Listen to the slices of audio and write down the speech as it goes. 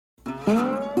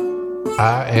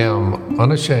I am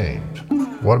unashamed.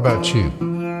 What about you?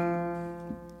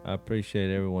 I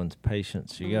appreciate everyone's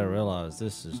patience. You got to realize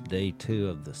this is day 2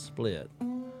 of the split,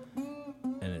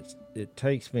 and it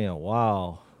takes me a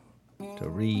while to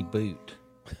reboot.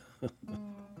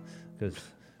 Because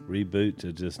Reboot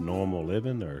to just normal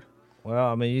living, or well,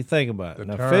 I mean, you think about it.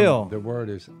 The Now, Phil, the word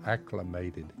is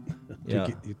acclimated. yeah.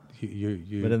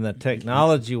 You, But in the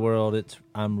technology world,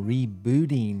 I'm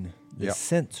rebooting the Yep.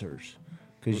 sensors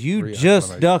because you Reacclimate.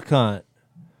 just duck hunt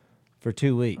for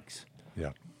 2 weeks.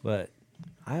 Yeah. But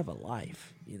I have a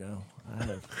life, I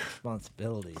have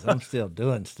responsibilities. I'm still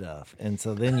doing stuff. And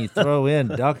so then you throw in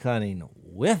duck hunting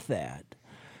with that.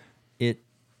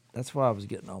 That's why I was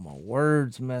getting all my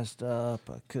words messed up.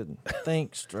 I couldn't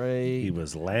think straight. he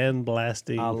was land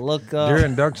blasting. I look up.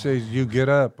 During duck season, you get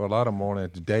up a lot of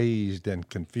mornings dazed and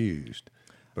confused.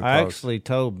 I actually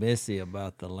told Missy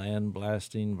about the land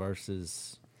blasting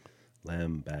versus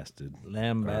lambasted.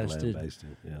 lambasted.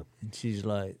 Lambasted, yeah. And she's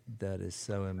like, that is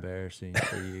so embarrassing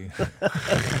for you.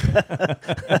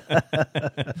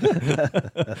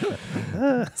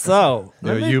 So,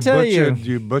 let me tell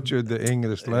you butchered the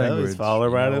English language. Follow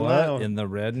right you know in what? line. In the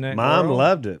redneck Mom world,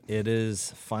 loved it. It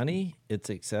is funny, it's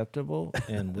acceptable,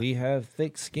 and we have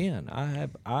thick skin.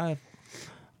 I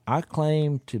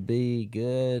claim to be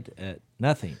good at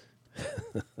nothing.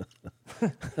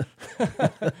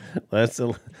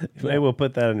 Maybe we'll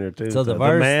put that in there too. So the the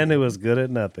verse- man who was good at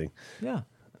nothing. Yeah,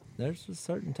 there's a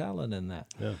certain talent in that.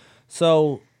 Yeah.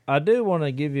 So I do want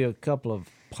to give you a couple of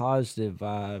positive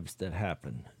vibes that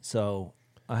happened. So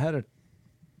I had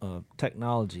a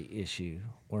technology issue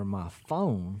where my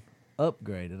phone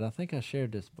upgraded. I think I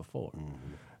shared this before.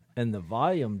 And the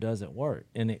volume doesn't work.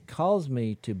 And it caused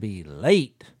me to be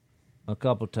late a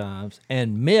couple times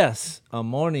and miss a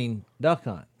morning duck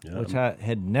hunt, which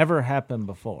had never happened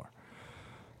before.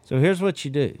 So here's what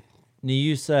you do.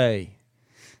 You say,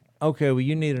 okay, well,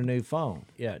 you need a new phone.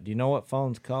 Yeah, do you know what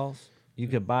phones cost? You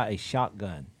could buy a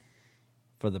shotgun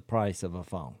for the price of a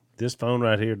phone. This phone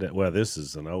right here, this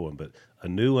is an old one, but a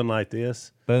new one like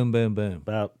this, Boom, boom, boom.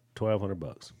 about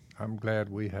 $1,200. I'm glad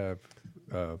we have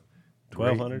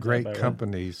 $1,200, great about right?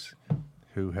 companies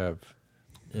who have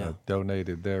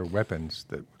donated their weapons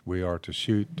that we are to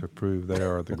shoot to prove they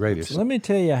are the greatest. So let me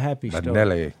tell you a happy story.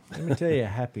 Manelli. Let me tell you a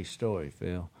happy story,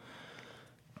 Phil.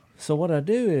 So what I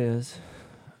do is,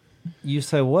 you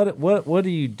say, what do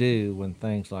you do when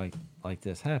things like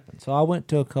this happen? So I went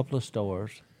to a couple of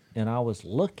stores, and I was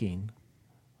looking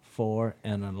for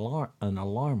an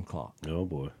alarm clock. Oh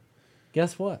boy!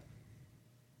 Guess what?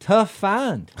 Tough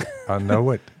find. I know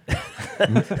it.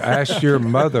 Ask your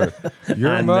mother.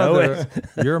 Your I know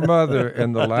mother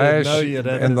in the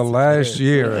last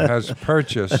year has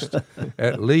purchased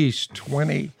at least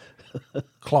 20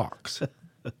 clocks,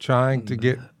 trying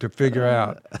to figure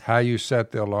out how you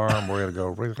set the alarm, where to go.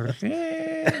 All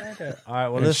right.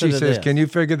 Well, And listen she to says, this. "Can you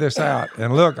figure this out?"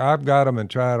 And look, I've got them and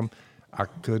tried them. I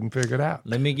couldn't figure it out.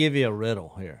 Let me give you a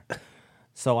riddle here.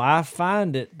 So I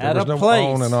find it There at was a no place.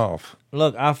 on and off.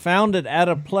 Look, I found it at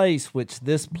a place, which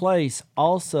this place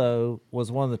also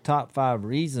was one of the top 5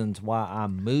 reasons why I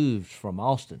moved from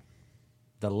Austin.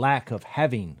 The lack of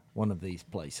having one of these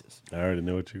places. I already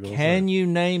know what you're going to say. Can you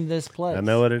name this place? I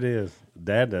know what it is.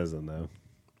 Dad doesn't know.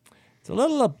 It's a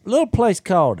little place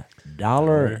called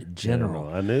Dollar General.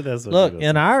 I knew that's what Look, you were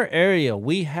in our area,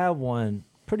 we have one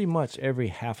pretty much every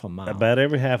half a mile. about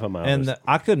every half a mile. And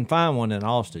I couldn't find one in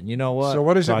Austin. You know what? So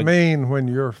what does So it I- mean when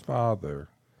your father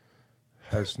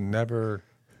has never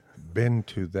been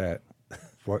to that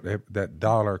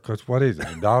dollar? Because what is it?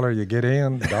 A dollar you get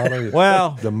in?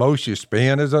 Well, the most you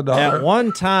spend is a dollar. At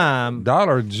one time,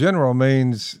 Dollar General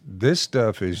means this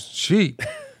stuff is cheap.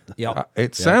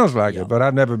 It sounds like it, but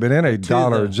I've never been in a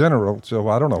Dollar General, so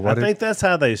I don't know what I think that's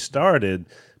how they started,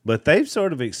 but they've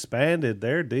sort of expanded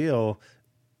their deal,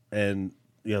 and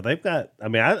they've got. I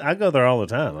mean, I go there all the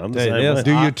time. I'm the Dude, same way.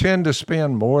 Do you tend to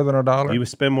spend more than a dollar? You would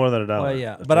spend more than a dollar. well,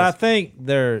 yeah, but I think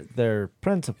their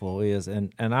principle is,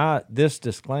 and this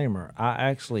disclaimer, I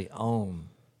actually own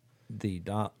the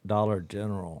Dollar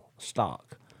General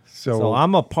stock, so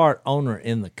I'm a part owner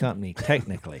in the company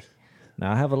technically.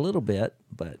 Now I have a little bit,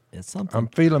 but it's something. I'm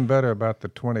feeling better about the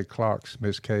 20 clocks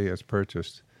Miss Kay has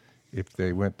purchased if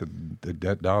they went the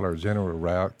Dollar General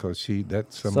route, because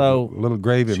that's some little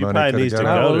gravy she money. probably needs to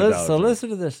got go out. to Dollar So General. listen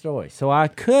to this story. So I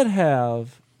could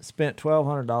have spent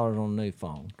 $1,200 on a new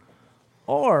phone,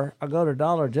 or I go to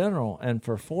Dollar General and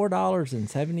for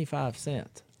 $4.75,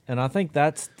 and I think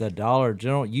that's the Dollar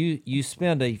General. You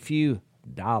spend a few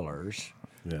dollars.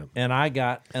 Yeah. And I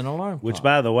got an alarm clock. Which,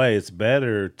 by the way, it's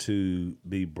better to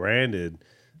be branded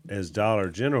as Dollar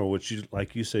General, which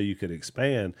like you say, you could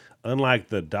expand. Unlike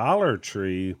the Dollar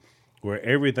Tree, where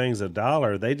everything's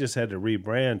 $1, they just had to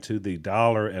rebrand to the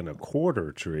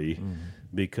 $1.25 tree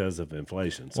because of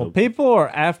inflation. So people are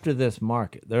after this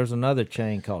market. There's another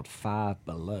chain called Five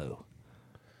Below,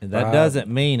 and that doesn't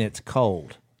mean it's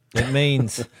cold. It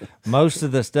means most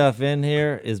of the stuff in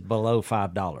here is below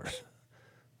 $5.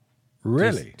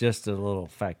 Really? Just a little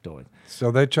factoid.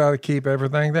 So they try to keep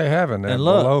everything they have in there And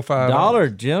look, below $5. Dollar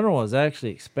General is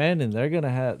actually expanding. They're going to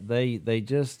have they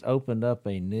just opened up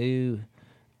a new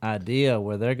idea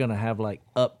where they're going to have like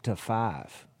up to $5.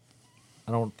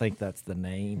 I don't think that's the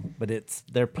name, but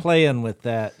they're playing with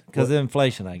that because of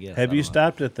inflation, I guess. Have you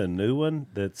stopped at the new one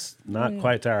that's not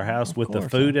quite to our house with the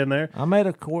food in there? I made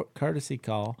a courtesy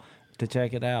call to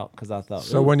check it out because I thought.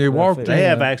 So when you walked in, they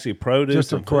have actually produce.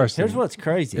 Just a question. Here's what's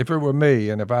crazy. If it were me,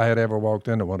 and if I had ever walked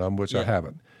into one of them, which I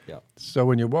haven't. Yeah. So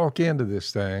when you walk into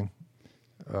this thing,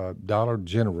 Dollar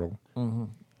General,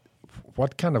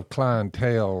 what kind of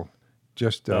clientele?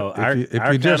 Just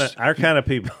our kind of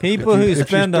people. People who if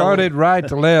spend you started right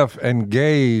to left and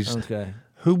gazed, okay.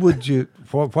 who would you?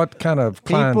 What kind of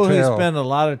clientele? People who spend a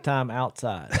lot of time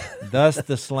outside. Thus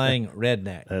the slang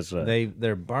redneck. That's right.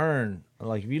 They're burned.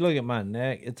 Like if you look at my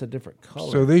neck, it's a different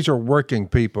color. So these are working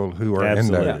people who are in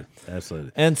there.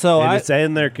 Absolutely. And so it's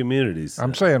in their communities.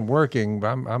 I'm saying working, but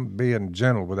I'm being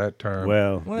gentle with that term.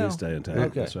 Well, you stay in town.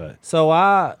 Okay. That's right. So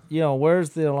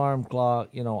where's the alarm clock?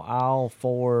 Aisle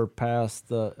 4 past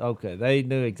the. Okay, they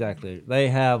knew exactly. They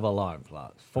have alarm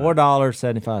clocks.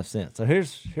 $4.75. So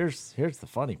here's the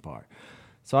funny part.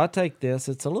 So I take this.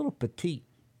 It's a little petite.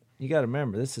 You got to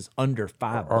remember, this is under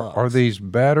 $5. Are these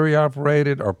battery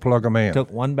operated or plug them in? Took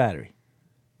one battery,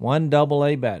 one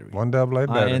AA battery. One AA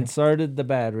battery. I inserted the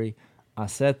battery. I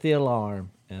set the alarm,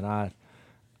 and I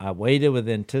waited with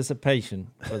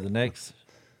anticipation for the next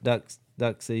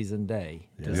duck season day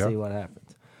to see what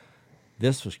happens.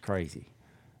 This was crazy.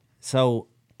 So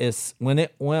when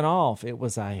it went off, it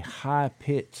was a high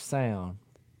pitched sound,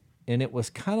 and it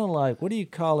was kind of like, what do you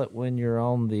call it when you're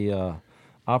on the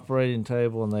operating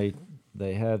table and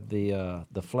they have the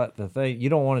thing. You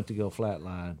don't want it to go flat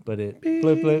line, but it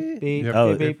blip blip beep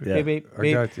beep beep beep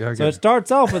beep. So it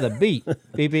starts off with a beep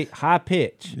beep beep high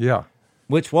pitch. Yeah.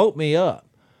 Which woke me up,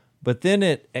 but then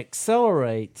it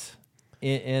accelerates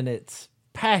in its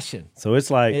passion. So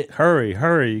it's like hurry, you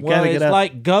gotta get up. It's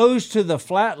like goes to the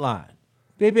flat line.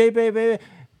 Beep beep beep beep.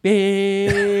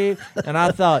 Beep. And I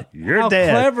thought, how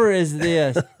dead. Clever is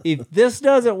this? If this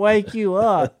doesn't wake you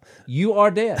up, you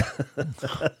are dead.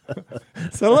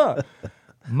 So look,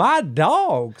 my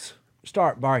dogs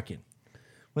start barking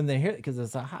when they hear it because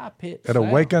it's a high pitch. It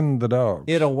awakened the dogs.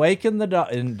 It awakened the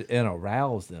dog and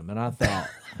aroused them. And I thought,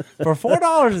 for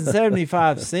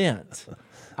 $4.75,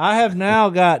 I have now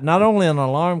got not only an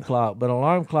alarm clock, but an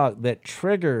alarm clock that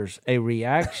triggers a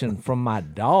reaction from my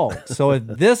dog. So if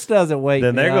this doesn't wake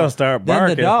then me they're up, going to start barking.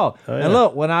 then the dog. Oh, yeah. And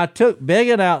look, when I took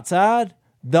Biggin outside,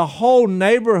 the whole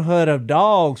neighborhood of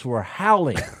dogs were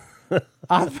howling.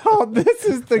 I thought this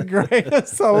is the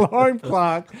greatest alarm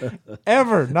clock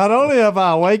ever. Not only have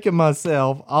I awakened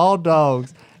myself, all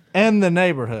dogs, and the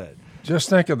neighborhood.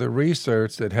 Just think of the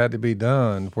research that had to be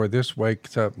done where this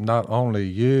wakes up not only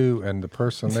you and the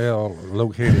personnel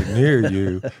located near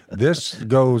you. This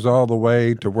goes all the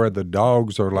way to where the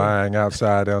dogs are lying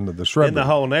outside under the shrubbery. In the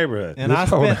whole neighborhood. And I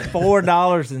spent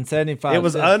 $4.75. It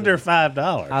was under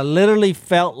 $5. I literally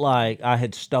felt like I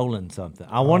had stolen something.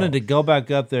 I wanted to go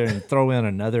back up there and throw in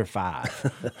another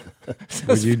 $5.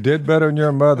 Well, you did better than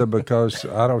your mother because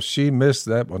she missed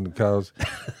that one because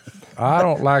I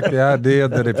don't like the idea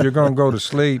that if you're going to go to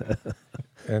sleep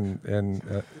and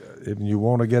if you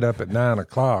want to get up at 9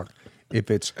 o'clock, if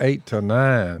it's 8 to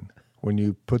 9 when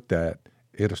you put that,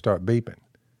 it'll start beeping.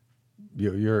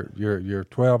 You're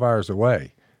 12 hours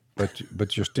away,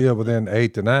 but you're still within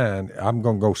 8 to 9. I'm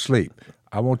going to go sleep.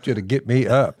 I want you to get me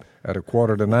up at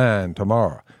 8:45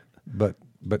 tomorrow, but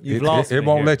it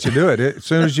won't let you do it. As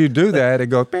soon as you do that, it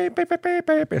goes beep, beep, beep, beep,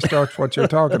 beep. It starts what you're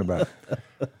talking about.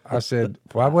 I said,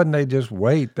 why wouldn't they just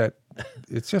wait? That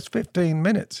it's just 15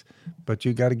 minutes, but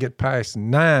you got to get past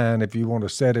 9 if you want to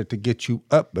set it to get you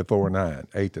up before 9,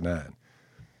 8 to 9.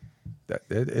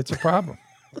 It's a problem.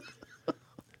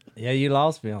 Yeah, you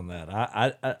lost me on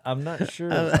that. I'm not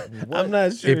sure. I'm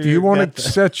not sure. If you want to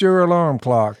set your alarm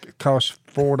clock, it costs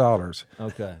 $4.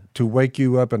 Okay. To wake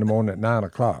you up in the morning at 9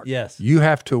 o'clock. Yes. You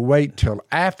have to wait till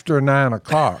after 9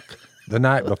 o'clock the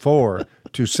night before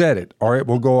to set it, or it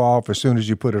will go off as soon as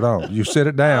you put it on. You sit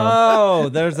it down. Oh,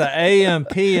 there's an AM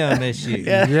PM issue.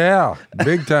 Yeah,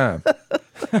 big time.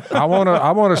 I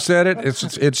want to set it.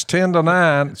 It's 10 to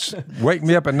 9. Wake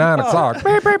me up at 9 o'clock.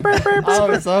 Beep, beep, beep, beep,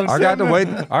 beep. I got to wait.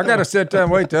 I got to sit there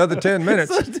and wait the other 10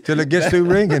 minutes till it gets through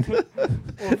ringing.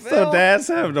 So Dad's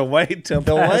having to wait till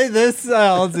the way this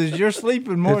sounds is you're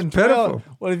sleeping more than 12. Pitiful.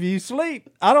 Well, if you sleep,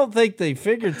 I don't think they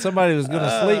figured somebody was going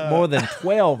to sleep more than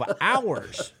 12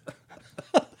 hours.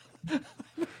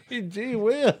 Gee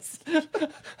whiz.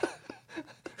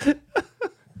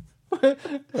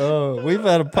 Oh, we've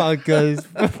had a podcast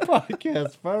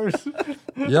first.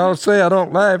 Y'all say I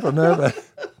don't laugh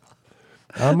enough.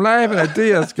 I'm laughing at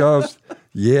this because,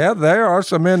 yeah, there are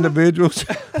some individuals.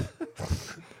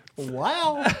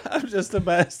 Wow. I'm just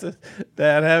amazed that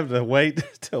Dad having to wait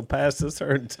till past a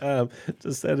certain time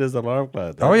to set his alarm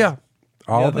clock. Oh, yeah.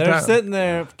 All the they're time. sitting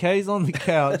there. Kay's on the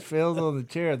couch, Phil's on the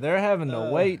chair. They're having to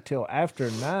wait till after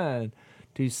 9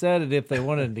 to set it if they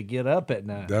wanted to get up at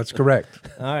 9. That's correct.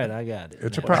 All right, I got it.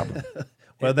 It's a problem.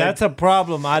 Well, that's a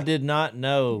problem I did not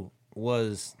know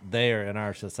was there in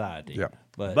our society. Yeah.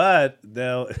 But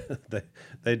now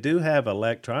they do have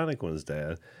electronic ones,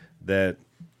 Dad, that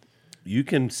you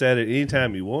can set it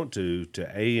anytime you want to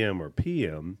AM or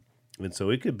PM. And so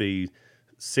it could be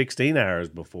 16 hours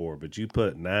before, but you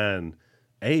put 9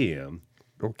 AM.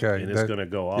 Okay. And it's going to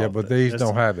go off. Yeah, but these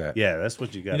don't have that. Yeah, that's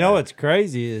what you got. You know what's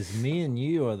crazy is me and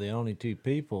you are the only two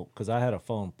people, because I had a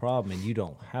phone problem and you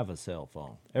don't have a cell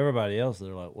phone. Everybody else,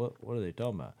 they're like, what are they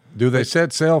talking about? Do they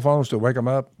set cell phones to wake them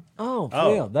up? Oh,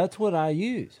 Phil, that's what I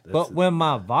use. But when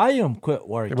my volume quit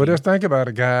working. Well, just think about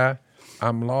a guy.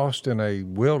 I'm lost in a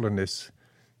wilderness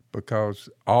because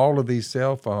all of these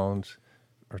cell phones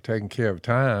are taking care of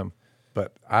time,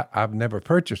 but I've never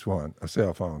purchased a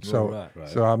cell phone. So,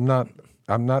 so I'm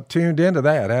not tuned into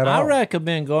that at all. I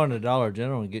recommend going to Dollar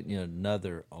General and getting you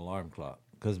another alarm clock.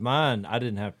 Because mine, I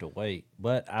didn't have to wait,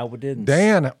 but I didn't.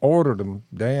 Dan ordered them.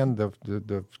 Dan,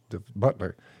 the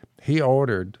butler, he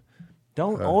ordered.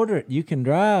 Don't order it. You can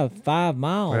drive 5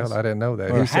 miles. Well, I didn't know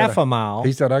that. Or half a mile.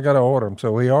 He said, I got to order them.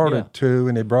 So he ordered 2,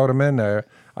 and he brought them in there.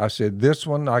 I said, this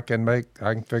one I can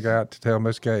figure out to tell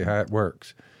Miss Kay how it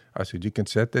works. I said, you can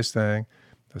set this thing.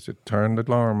 I said, turn the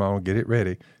alarm on, get it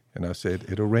ready. And I said,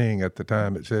 it'll ring at the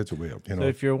time it says it will. You know. So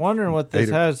if you're wondering what this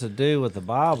has to do with the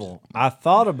Bible, I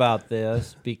thought about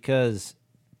this because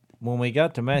when we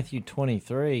got to Matthew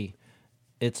 23,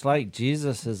 it's like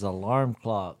Jesus' alarm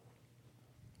clock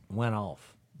went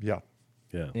off. Yeah.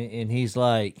 Yeah. And he's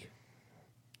like,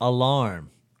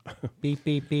 alarm. Beep,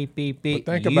 beep, beep, beep, beep.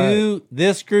 But think about it.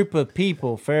 This group of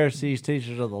people, Pharisees,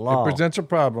 teachers of the law. It presents a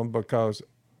problem because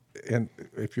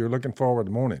if you're looking forward to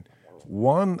the morning,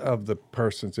 one of the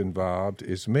persons involved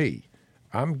is me.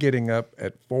 I'm getting up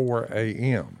at 4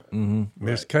 a.m. Mm-hmm.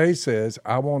 Miss Kay says,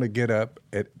 I want to get up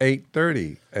at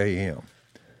 8:30 a.m.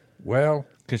 Well,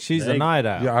 because she's a night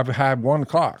owl. Yeah, I've had 1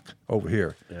 clock over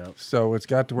here. Yep. So it's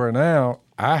got to where now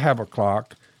I have a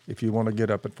clock if you want to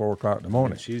get up at 4 o'clock in the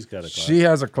morning. And she's got a clock. She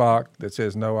has a clock that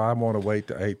says, no, I want to wait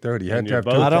to 8:30. You have to have 2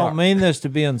 I o'clock. don't mean this to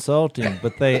be insulting,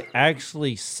 but they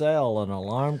actually sell an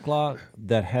alarm clock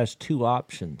that has 2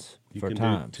 options for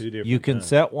times. Do 2 different you can times.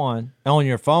 set one. On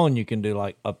your phone, you can do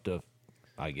like up to,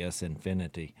 I guess,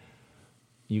 infinity.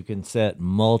 You can set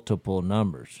multiple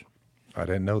numbers. I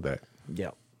didn't know that.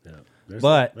 Yep. Yeah.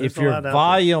 But if your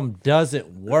volume doesn't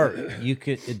work, you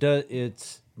could.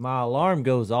 It's my alarm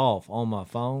goes off on my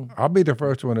phone. I'll be the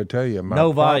first one to tell you my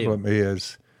problem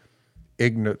is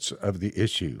ignorance of the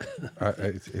issue.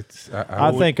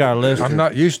 I think our listeners. I'm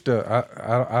not used to.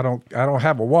 I don't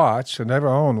have a watch. I never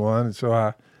owned one, and so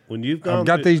I've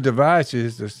got these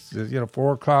devices.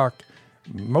 4 o'clock.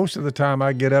 Most of the time,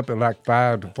 I get up at like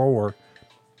 5 to 4.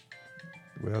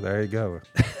 Well, there you go.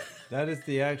 That is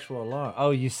the actual alarm.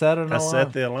 Oh, you set an alarm? I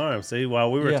set the alarm. See, while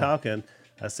we were talking,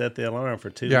 I set the alarm for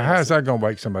 2 minutes. Yeah, how's that going to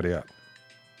wake somebody up?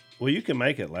 Well, you can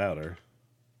make it louder.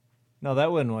 No,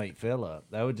 that wouldn't wake Phil up.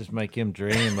 That would just make him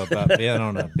dream about being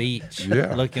on a beach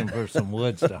looking for some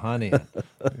woods to hunt in.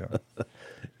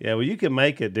 Yeah, well, you can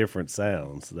make it different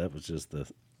sounds. That was just the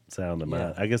sound of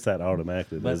mine. I guess that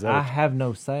automatically does that. But I have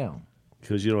no sound.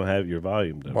 Because you don't have your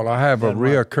volume down. Well, I have a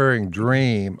reoccurring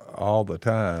dream all the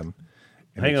time.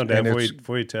 Hang on, Dad.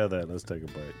 Before you tell that, let's take a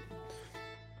break.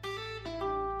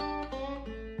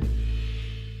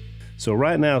 So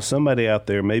right now, somebody out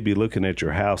there may be looking at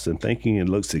your house and thinking it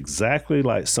looks exactly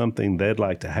like something they'd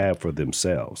like to have for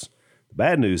themselves. The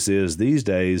bad news is these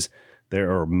days,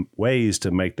 there are ways to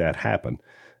make that happen,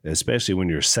 especially when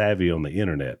you're savvy on the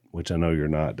internet, which I know you're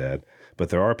not, Dad. But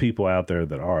there are people out there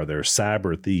that are. They're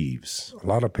cyber thieves. A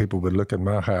lot of people would look at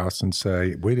my house and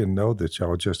say, we didn't know that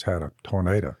y'all just had a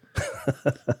tornado.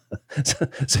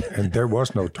 And there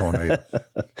was no tornado.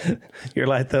 You're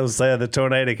like those the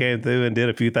tornado came through and did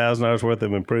a few $1,000s worth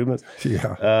of improvements.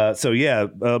 Yeah.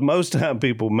 Most time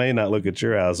people may not look at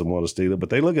your house and want to steal it, but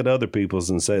they look at other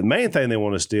people's and say the main thing they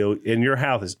want to steal in your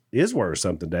house is worth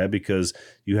something, Dad, because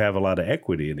you have a lot of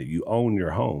equity in it. You own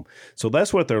your home. So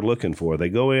that's what they're looking for. They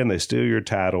go in, they steal your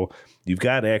title. You've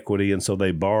got equity, and so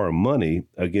they borrow money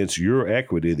against your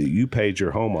equity that you paid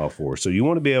your home off for. So you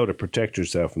want to be able to protect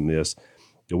yourself from this.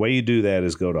 The way you do that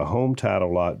is go to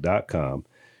HometitleLock.com.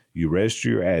 You register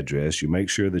your address. You make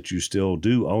sure that you still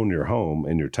do own your home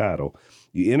and your title.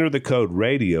 You enter the code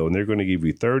RADIO, and they're going to give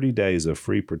you 30 days of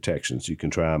free protection, so you can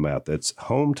try them out. That's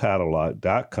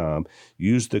HometitleLock.com.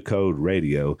 Use the code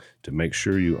RADIO to make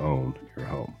sure you own your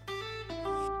home.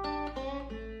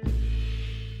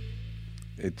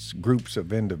 It's groups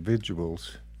of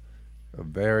individuals of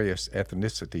various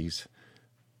ethnicities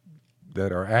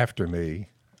that are after me.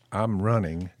 I'm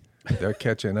running, they're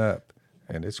catching up,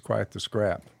 and it's quite the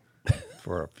scrap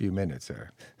for a few minutes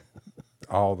there.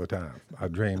 All the time. I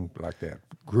dream like that.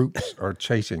 Groups are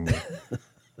chasing me,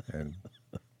 and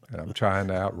I'm trying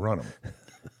to outrun them.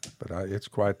 But it's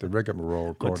quite the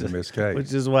rigmarole, according to Miss Kay.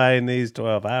 Which is why he needs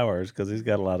 12 hours, because he's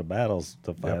got a lot of battles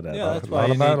to fight out. Yeah, that's why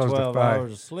you need 12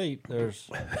 hours of sleep.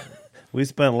 We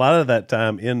spent a lot of that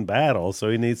time in battle, so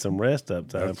he needs some rest up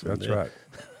time. That's right.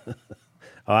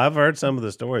 I've heard some of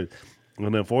the stories.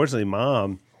 And unfortunately,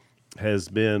 Mom has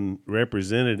been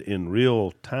represented in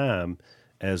real time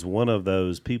as one of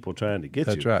those people trying to get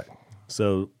you. That's right.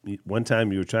 So one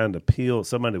time you were trying to peel,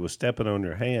 somebody was stepping on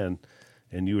your hand,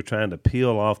 and you were trying to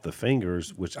peel off the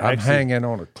fingers, which I'm hanging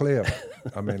on a cliff.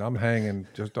 I'm hanging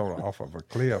just off of a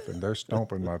cliff, and they're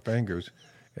stomping my fingers,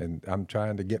 and I'm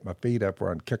trying to get my feet up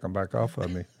where I can kick them back off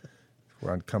of me,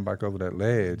 where I can come back over that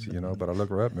ledge, but I look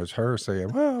her up, and it's her saying,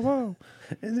 whoa, whoa.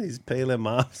 And he's peeling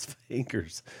Mom's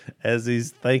fingers as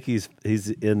he's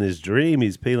in his dream,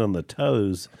 he's peeling the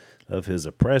toes of his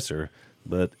oppressor.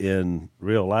 But in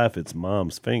real life, it's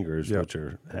Mom's fingers, which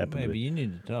are happening. Maybe you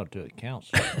need to talk to a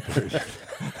counselor.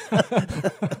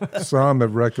 Some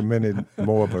have recommended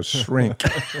more of a shrink.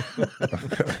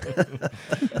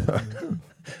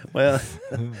 Well,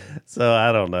 so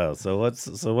I don't know. So what's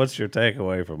your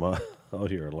takeaway from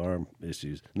all your alarm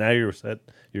issues? Now you're set.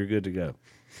 You're good to go.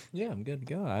 Yeah, I'm good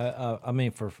to go. I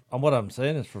mean, for what I'm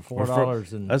saying is for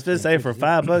 $4 and I was going to say for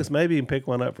 $5, maybe you can pick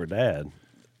one up for Dad.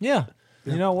 Yeah.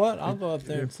 You know what? I'll go up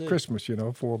there and see. Christmas,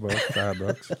 $4,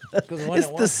 $5. It's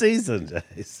the season,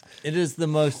 Jase. It is the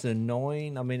most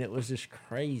annoying. I mean, it was just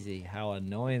crazy how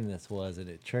annoying this was, and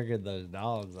it triggered those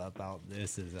dogs. I thought,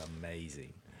 this is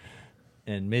amazing.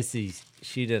 And Missy,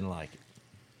 she didn't like it.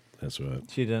 That's right.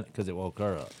 She didn't, because it woke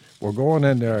her up. Well, going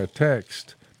in there, a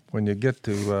text, when you get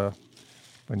to,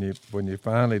 when you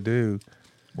finally do,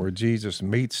 where Jesus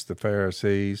meets the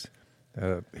Pharisees,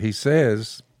 he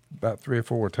says about 3 or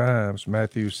 4 times,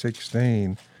 Matthew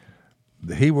 16,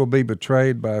 he will be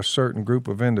betrayed by a certain group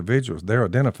of individuals. They're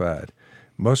identified.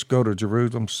 Must go to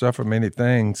Jerusalem, suffer many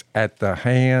things at the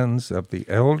hands of the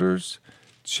elders,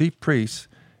 chief priests,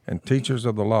 and teachers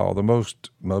of the law, the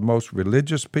most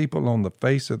religious people on the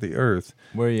face of the earth.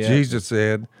 Where you Jesus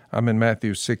said, I'm in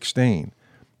Matthew 16,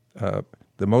 the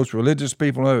most religious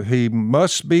people, he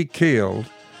must be killed,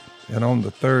 and on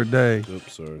the third day,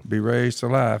 be raised to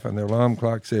life. And the alarm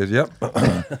clock says, yep.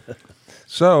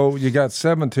 So you got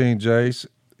 17, Jase.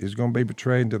 He's going to be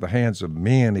betrayed into the hands of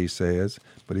men, he says,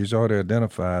 but he's already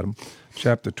identified them.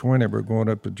 Chapter 20, we're going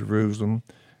up to Jerusalem,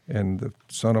 and the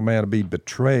Son of Man will be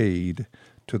betrayed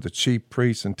to the chief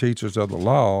priests and teachers of the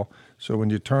law. So when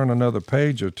you turn another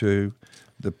page or two,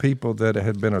 the people that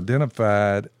had been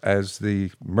identified as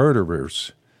the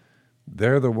murderers,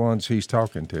 they're the ones he's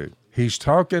talking to. He's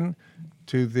talking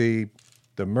to the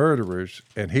murderers,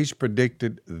 and he's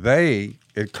predicted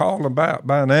it called them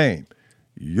by name.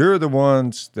 You're the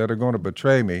ones that are going to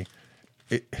betray me.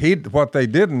 What they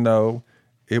didn't know,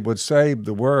 it would save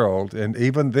the world, and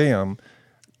even them.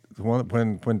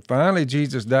 When finally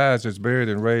Jesus dies, is buried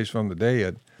and raised from the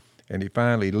dead, and he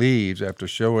finally leaves after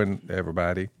showing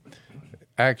everybody,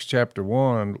 Acts chapter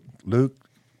 1, Luke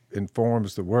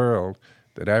informs the world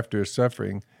that after his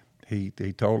suffering, he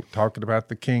talking about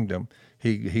the kingdom.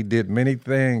 He did many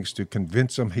things to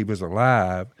convince them he was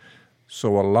alive.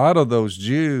 So a lot of those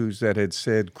Jews that had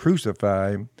said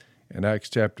crucify him in Acts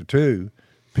chapter 2,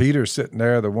 Peter's sitting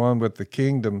there, the one with the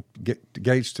kingdom,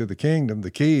 gates to the kingdom, the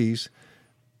keys,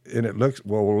 and it looks,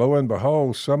 well, lo and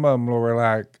behold, some of them were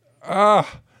like,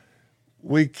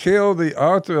 we killed the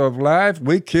author of life.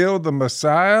 We killed the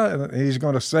Messiah, and he's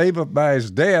going to save us by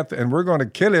his death, and we're going to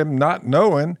kill him not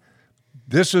knowing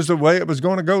this is the way it was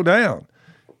going to go down.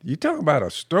 You talk about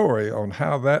a story on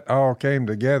how that all came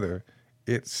together.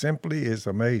 It simply is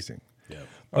amazing. Yeah.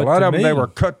 A lot of them, they were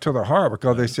cut to the heart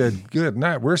because they said, good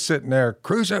night. We're sitting there,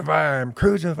 crucify him,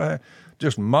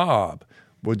 just mob.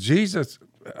 Well, Jesus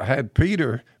had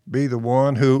Peter be the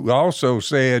one who also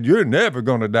said, you're never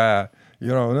going to die.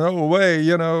 No way,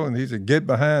 and he said, get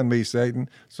behind me, Satan.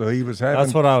 So he was having...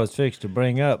 That's what I was fixed to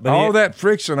bring up. But all that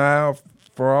friction out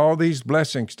for all these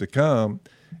blessings to come,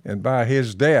 and by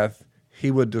his death,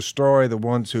 he would destroy the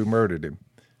ones who murdered him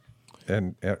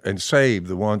and save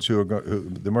the ones who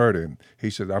murdered him. He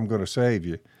said, I'm going to save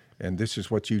you, and this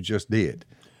is what you just did.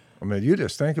 I mean, you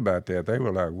just think about that. They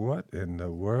were like, what in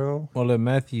the world? Well, in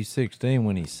Matthew 16,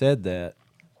 when he said that,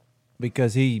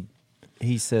 because he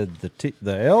said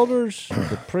the elders,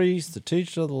 the priests, the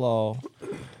teachers of the law,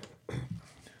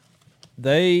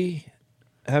 they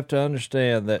have to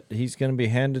understand that he's going to be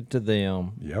handed to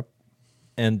them. Yep.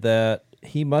 And that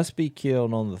he must be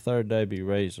killed on the third day, be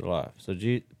raised alive. So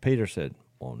Peter said,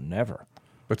 well, never.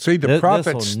 But see, the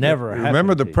prophets, this will never happen.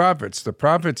 Remember the prophets. The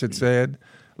prophets had said,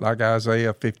 like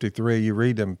Isaiah 53, you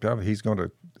read them, he's going to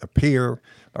appear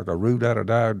like a root out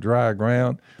of dry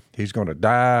ground. He's going to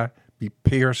die, be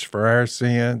pierced for our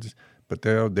sins, but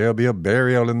there'll be a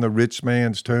burial in the rich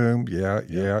man's tomb.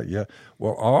 Yeah.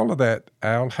 Well, all of that,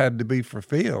 Al, had to be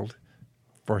fulfilled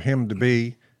for him to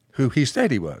be who he said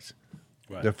he was.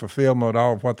 Right. The fulfillment of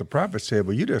all of what the prophet said.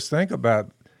 Well, you just think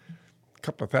about a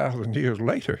couple of thousand years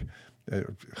later,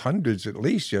 hundreds at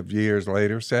least of years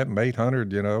later,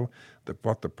 700, 800,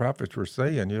 what the prophets were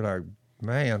saying. You're like,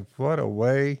 man, what a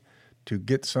way to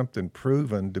get something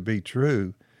proven to be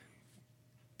true.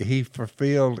 He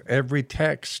fulfilled every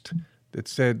text that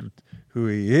said who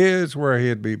he is, where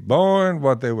he'd be born,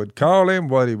 what they would call him,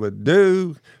 what he would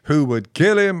do, who would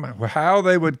kill him, how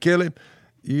they would kill him.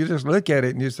 You just look at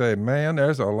it and you say, man,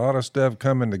 there's a lot of stuff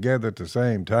coming together at the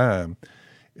same time.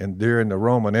 And during the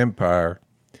Roman Empire,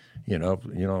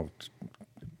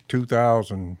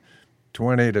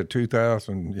 2020 to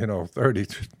 2030,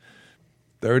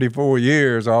 34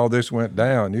 years, all this went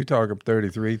down. You talk of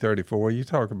 33, 34, you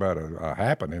talk about a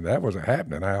happening. That was a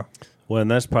happening, Al. Well, and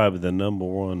that's probably the number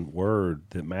one word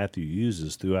that Matthew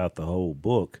uses throughout the whole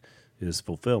book is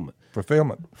fulfillment.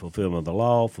 Fulfillment of the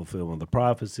law, fulfillment of the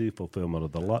prophecy, fulfillment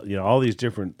of the law. All these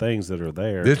different things that are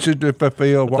there. This is to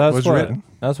fulfill what was written.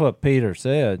 That's what Peter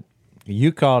said.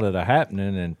 You called it a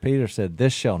happening, and Peter said,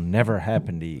 this shall never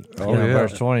happen to you.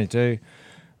 Verse 22.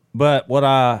 But what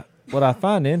I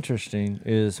find interesting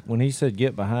is when he said,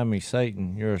 get behind me,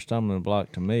 Satan, you're a stumbling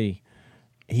block to me,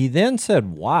 he then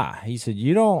said, why? He said,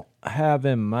 you don't have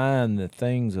in mind the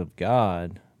things of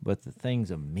God, but the things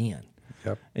of men.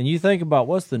 Yep. And you think about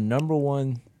what's the number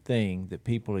one thing that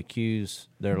people accuse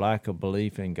their lack of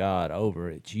belief in God over.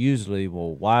 It's usually,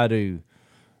 well, why do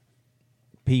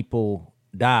people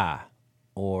die?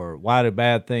 Or why do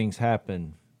bad things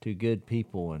happen to good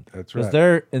people? And that's right. Because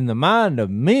they're in the mind of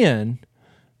men,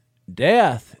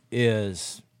 death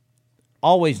is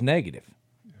always negative.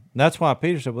 And that's why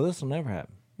Peter said, well, this will never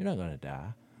happen. You're not going to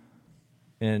die.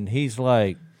 And he's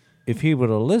like, if he would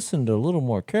have listened a little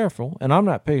more careful, and I'm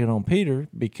not picking on Peter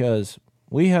because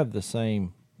we have the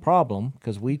same problem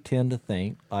because we tend to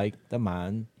think like the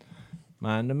mind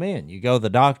of men. You go to the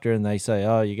doctor and they say,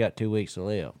 oh, you got 2 weeks to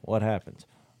live. What happens?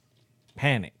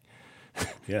 Panic.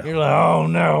 Yeah. You're like, oh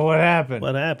no, what happened?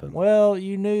 What happened? Well,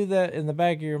 you knew that in the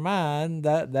back of your mind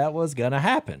that was going to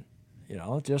happen.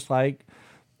 Just like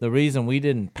the reason we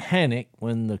didn't panic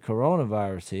when the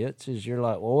coronavirus hits is you're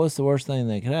like, well, what's the worst thing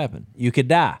that could happen? You could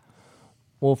die.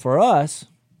 Well, for us,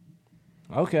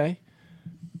 okay.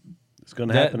 It's going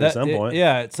to happen at some point.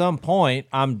 Yeah, at some point,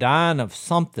 I'm dying of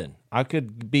something. I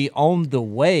could be on the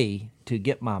way to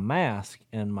get my mask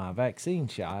and my vaccine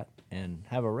shot and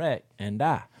have a wreck and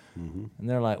die. Mm-hmm. And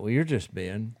they're like, well, you're just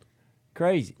being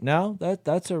crazy. No,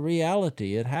 that's a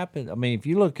reality. It happened. I mean, if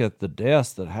you look at the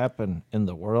deaths that happen in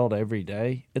the world every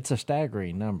day, it's a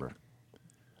staggering number.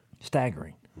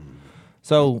 Staggering. Mm-hmm.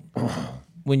 So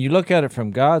when you look at it from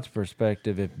God's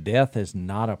perspective, if death is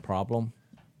not a problem,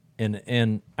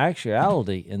 in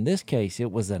actuality, in this case,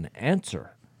 it was an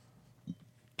answer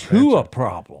to a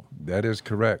problem. That is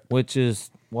correct. Which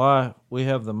is why we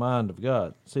have the mind of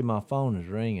God. See, my phone is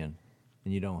ringing,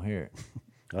 and you don't hear it.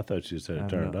 I thought you said it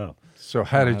turned off. So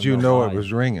how did you know it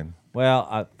was ringing? Well,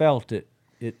 I felt it.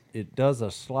 It does a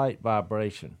slight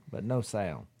vibration, but no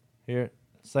sound. Hear it?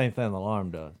 Same thing the alarm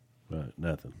does. Right,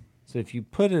 nothing. So if you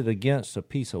put it against a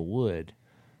piece of wood,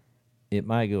 it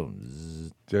might go.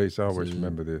 Zzz, Jase, always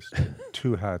remember this: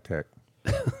 too high tech.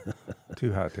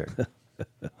 Too high tech.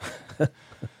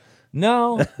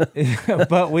 No,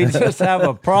 but we just have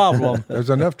a problem. There's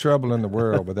enough trouble in the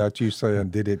world without you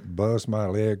saying, "Did it buzz my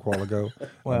leg a while ago?"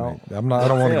 Well, I don't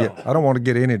want to get. I don't want to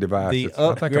get any devices. The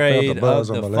upgrade I think I felt a buzz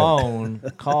of on the my phone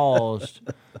caused,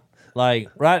 like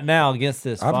right now against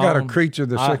this I've phone. got a creature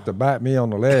that's sick to bite me on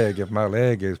the leg if my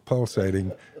leg is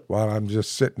pulsating while I'm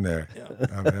just sitting there.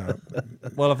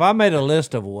 Well, if I made a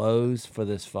list of woes for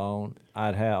this phone,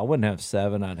 I wouldn't have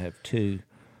 7. I'd have 2.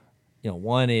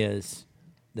 One is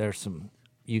there's some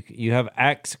you have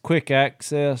quick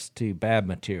access to bad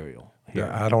material. Here.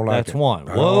 Yeah, I don't like That's it. one.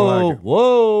 I Whoa, don't like it.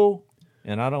 whoa,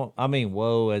 and I mean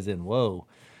whoa as in whoa,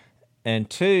 and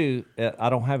 2, I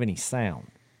don't have any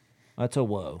sound. That's a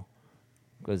whoa,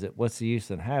 because what's the use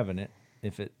in having it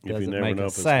if it doesn't make a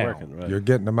sound? Working, right? You're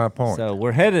getting to my point. So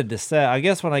we're headed to 7. I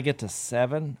guess when I get to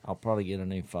 7, I'll probably get a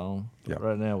new phone. Yep.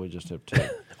 Right now we just have 2.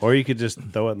 Or you could just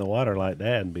throw it in the water like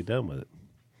that and be done with it.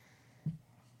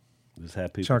 Just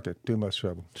have people Chunk it. Too much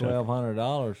trouble.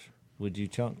 $1,200. Would you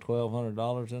chunk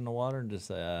 $1,200 in the water and just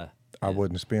say, I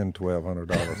wouldn't spend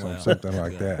 $1,200 on something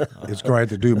like that. It's going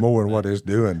to do more than what it's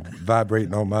doing,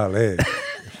 vibrating on my leg.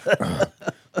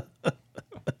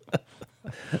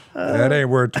 That ain't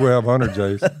worth $1,200,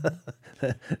 Jase.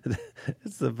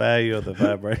 it's the value of the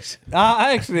vibration.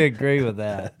 I actually agree with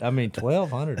that. I mean,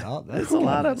 $1,200. That's a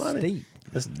lot of money.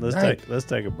 Steep. Let's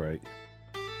take a break.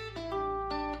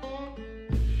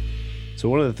 So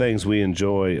one of the things we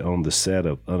enjoy on the set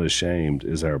of Unashamed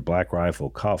is our Black Rifle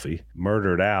coffee.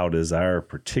 Murdered Out is our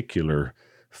particular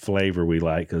flavor we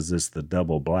like because it's the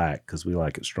double black because we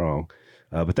like it strong.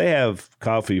 But they have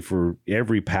coffee for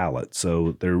every palate.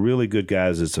 So they're really good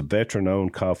guys. It's a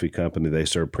veteran-owned coffee company. They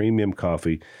serve premium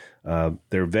coffee.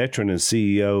 Their veteran and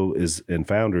CEO and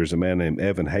founder is a man named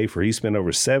Evan Hafer. He spent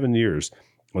over 7 years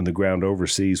on the ground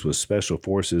overseas with special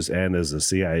forces and as a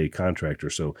CIA contractor.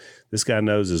 So this guy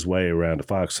knows his way around a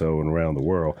foxhole and around the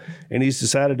world. And he's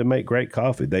decided to make great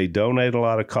coffee. They donate a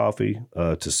lot of coffee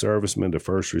to servicemen, to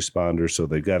first responders. So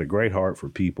they've got a great heart for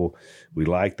people. We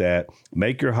like that.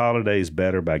 Make your holidays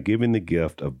better by giving the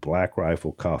gift of Black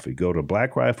Rifle Coffee. Go to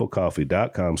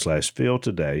blackriflecoffee.com/Phil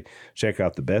today. Check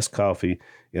out the best coffee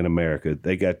in America.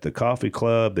 They got the coffee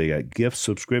club. They got gift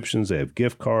subscriptions. They have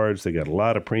gift cards. They got a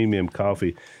lot of premium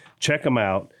coffee. Check them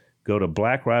out. Go to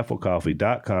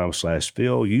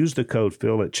blackriflecoffee.com/Phil. Use the code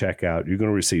Phil at checkout. You're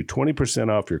going to receive 20%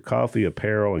 off your coffee,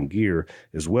 apparel, and gear,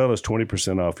 as well as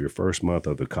 20% off your first month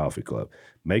of the coffee club.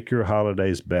 Make your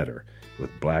holidays better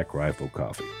with Black Rifle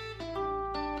Coffee.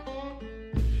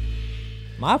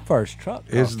 My first truck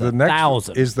Is cost the next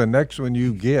 $1,000. is the next one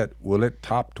you get? Will it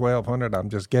top 1,200? I'm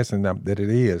just guessing that it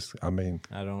is. I mean,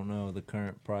 I don't know the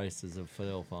current prices of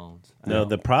cell phones. No,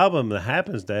 the problem that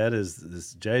happens, Dad,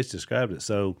 is Jase described it.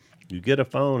 So you get a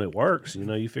phone, it works.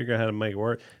 You figure out how to make it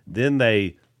work. Then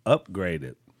they upgrade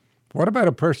it. what about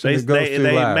a person who goes through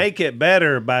They life? make it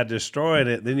better by destroying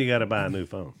it. Then you got to buy a new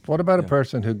phone. What about a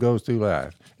person who goes through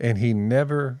life and he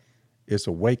never is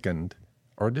awakened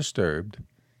or disturbed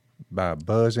by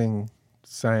buzzing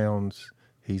sounds?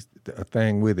 He's a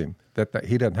thing with him that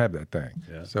he doesn't have that thing.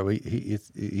 Yeah. So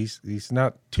he's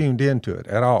not tuned into it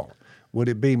at all. Would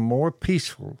it be more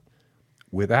peaceful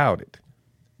without it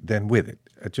than with it?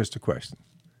 It's just a question.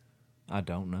 I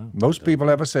don't know. Most people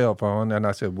have a cell phone, and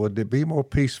I said, would it be more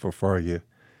peaceful for you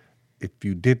if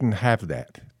you didn't have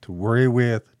that to worry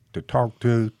with, to talk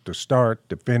to start,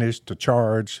 to finish, to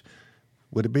charge?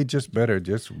 Would it be just better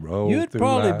just roll You'd through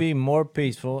probably life? be more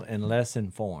peaceful and less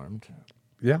informed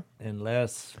Yeah, and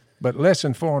less. but less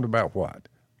informed about what?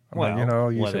 I mean,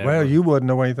 Well, you said, whatever. well, you wouldn't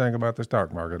know anything about the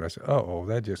stock market. I said,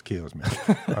 that just kills me.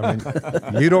 I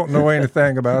mean, you don't know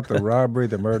anything about the robbery,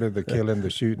 the murder, the killing, the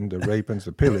shooting, the raping,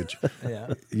 the pillage.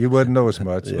 Yeah. You wouldn't know as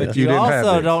much, but you You didn't have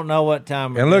also this. don't know what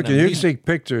time. And we're look, gonna you meet. can see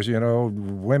pictures,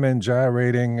 women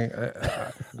gyrating.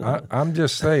 I'm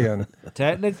just saying,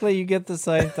 Technically, you get the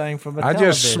same thing from a I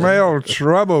just television. smell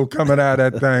trouble coming out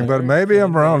of that thing, but maybe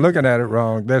I'm wrong, looking at it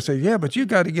wrong. They say, yeah, but you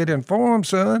got to get informed,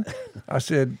 son. I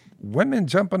said, women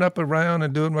jumping up around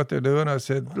and doing what they're doing. I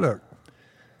said, look,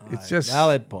 it's just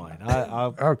valid point.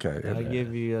 I'll okay.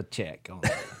 give you a check on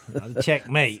that.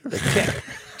 Checkmate.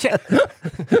 Check.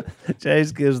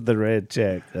 Jase gives the red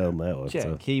check on that one. Check.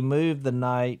 So, He moved the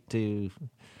night to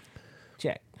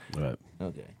check. right.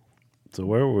 Okay. So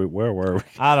where were we?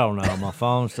 I don't know. My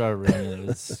phone started ringing. It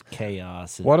was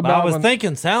chaos. What But about I was when-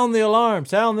 thinking, sound the alarm.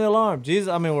 Sound the alarm. Jesus,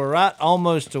 I mean, we're right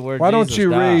almost to where Why Jesus don't you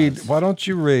dies. read? Why don't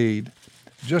you read?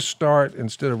 Just start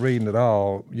instead of reading it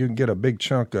all. You can get a big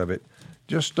chunk of it.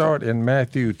 Just start in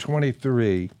Matthew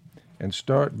 23 and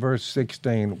start verse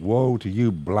 16. Woe to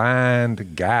you,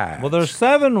 blind guides. Well, there's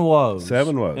 7 woes.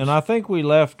 7 woes. And I think we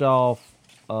left off.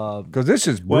 Because this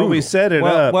is brutal. Well, we set it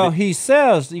up. Well, he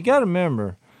says, you got to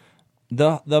remember,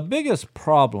 the biggest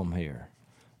problem here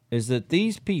is that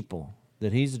these people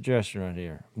that he's addressing right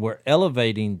here were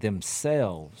elevating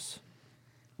themselves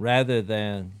rather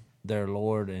than their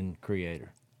Lord and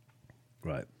Creator.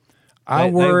 Right. They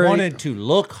wanted to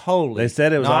look holy. They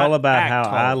said it was all about how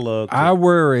holy. I look. I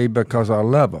worry because I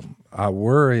love them. I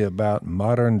worry about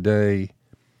modern day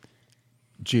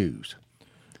Jews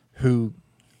who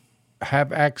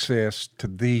have access to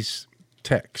these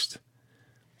texts.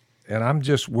 And I'm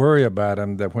just worried about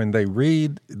them that when they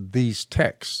read these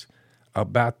texts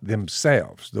about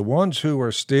themselves, the ones who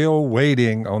are still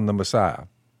waiting on the Messiah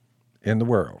in the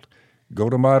world, go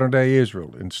to modern day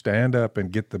Israel and stand up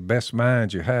and get the best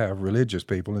minds you have, religious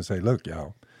people, and say, look,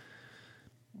 y'all,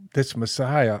 this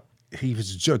Messiah, he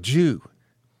was a Jew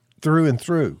through and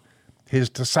through. His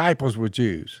disciples were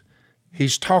Jews.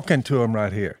 He's talking to them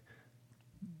right here.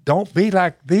 Don't be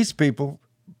like these people,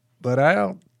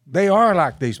 but they are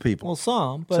like these people.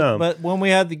 Well, but when we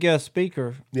had the guest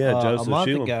speaker Joseph a month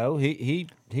Shulam. ago,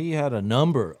 he had a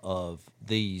number of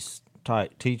these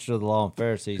type teachers of the law and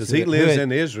Pharisees. Because he lives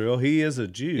in Israel. He is a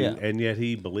Jew, and yet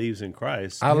he believes in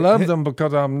Christ. I love them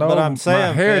because I know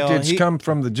my heritage come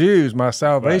from the Jews. My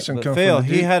salvation comes from the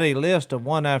Jews. He had a list of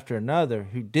one after another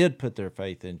who did put their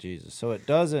faith in Jesus. So it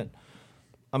doesn't.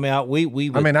 I mean,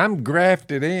 I'm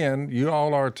grafted in. You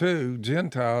all are too.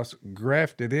 Gentiles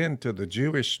grafted into the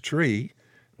Jewish tree.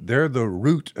 They're the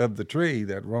root of the tree.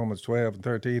 That Romans 12 and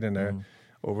 13 in there.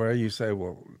 Over there, you say,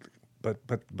 well, but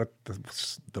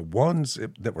the ones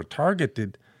that were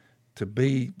targeted to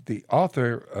be the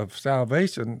author of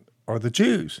salvation are the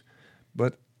Jews.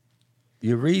 But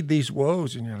you read these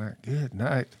woes and you're like, good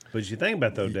night. But you think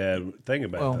about though, Dad. Think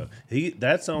about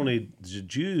that's only the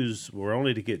Jews were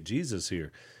only to get Jesus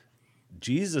here.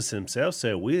 Jesus himself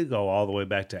said we go all the way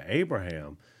back to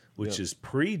Abraham, which is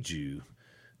pre-Jew,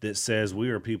 that says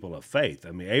we are people of faith. I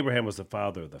mean, Abraham was the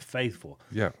father of the faithful.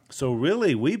 Yeah. So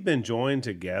really, we've been joined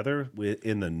together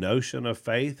in the notion of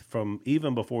faith from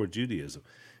even before Judaism.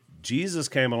 Jesus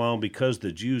came along because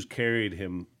the Jews carried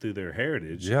him through their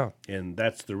heritage. Yeah. And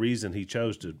that's the reason he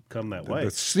chose to come that way.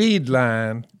 The seed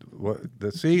line,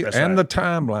 the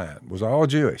timeline was all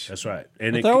Jewish. That's right.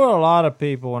 And there were a lot of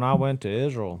people when I went to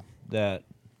Israel that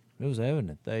it was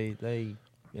evident they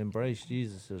embraced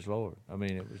Jesus as Lord. I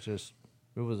mean,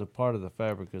 it was a part of the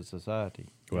fabric of society.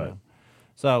 Right. Know?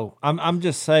 So I'm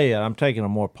just saying, I'm taking a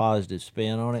more positive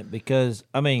spin on it because,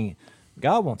 I mean,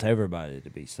 God wants everybody to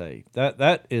be saved.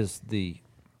 That is the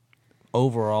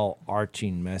overall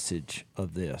arching message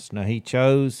of this. Now,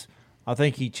 I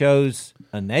think he chose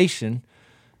a nation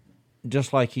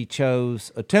just like he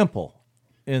chose a temple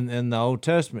in the Old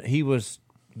Testament. He was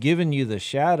giving you the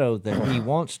shadow that he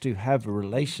wants to have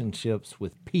relationships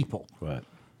with people. Right.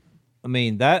 I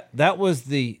mean, that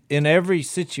was in every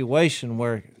situation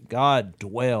where God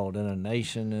dwelled in a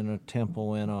nation, in a temple,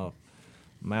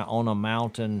 on a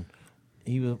mountain,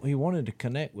 he wanted to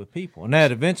connect with people. And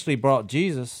that eventually brought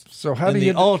Jesus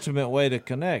the ultimate way to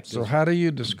connect. So how do you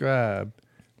describe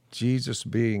Jesus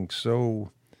being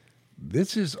so,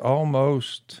 this is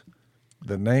almost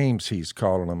the names he's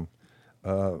calling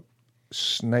them,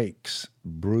 snakes,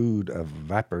 brood of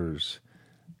vipers.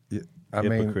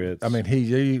 Hypocrites.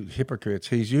 Hypocrites.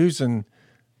 He's using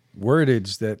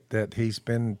wordage that he's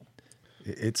been,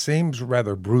 it seems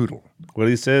rather brutal. Well,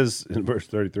 he says in verse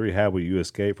 33, how will you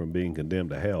escape from being condemned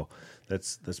to hell?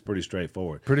 That's pretty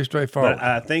straightforward. Pretty straightforward. But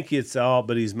I think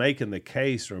but he's making the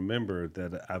case, remember,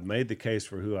 that I've made the case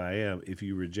for who I am. If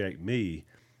you reject me,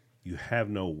 you have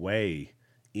no way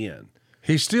in.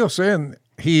 He's still saying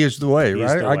he is the way,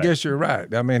 right? I way. guess you're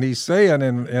right. I mean, he's saying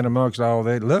in amongst all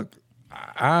that, look,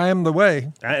 I am the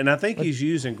way. And I think he's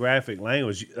using graphic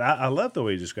language. I love the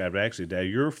way he described it, actually, Dad.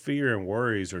 Your fear and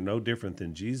worries are no different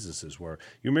than Jesus's were.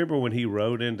 You remember when he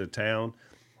rode into town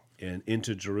and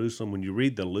into Jerusalem? When you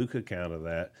read the Luke account of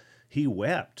that, he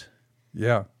wept.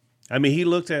 Yeah. I mean, he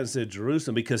looked at it and said,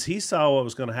 Jerusalem, because he saw what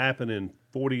was going to happen in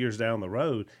 40 years down the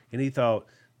road, and he thought,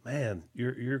 man,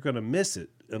 you're going to miss it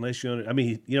unless you. I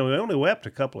mean, he only wept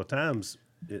a couple of times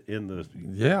in the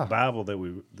Bible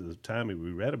the time we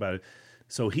read about it.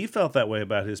 So he felt that way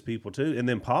about his people too. And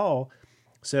then Paul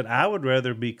said, I would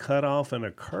rather be cut off and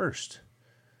accursed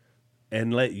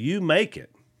and let you make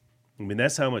it. I mean,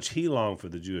 that's how much he longed for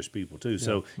the Jewish people too.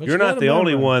 So you're not the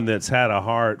only one that's had a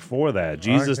heart for that.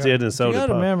 Jesus did, and so did Paul. You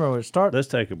got to remember, Let's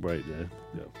take a break, Dad.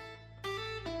 Yeah.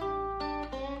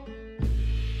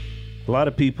 A lot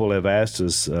of people have asked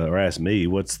us or asked me,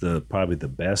 what's probably the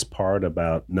best part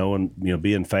about knowing,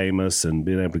 being famous and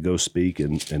being able to go speak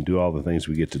and do all the things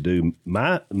we get to do.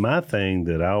 My thing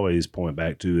that I always point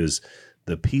back to is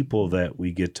the people that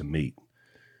we get to meet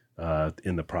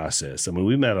in the process. I mean,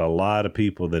 we met a lot of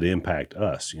people that impact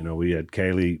us. We had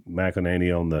Kaylee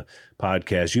McEnany on the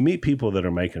podcast. You meet people that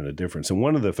are making a difference. And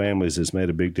one of the families that's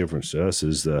made a big difference to us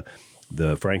is the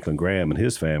Franklin Graham and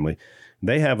his family.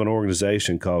 They have an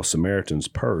organization called Samaritan's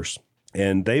Purse,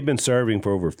 and they've been serving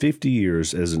for over 50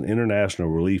 years as an international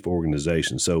relief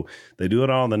organization. So they do it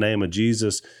all in the name of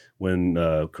Jesus. When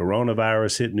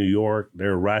coronavirus hit New York,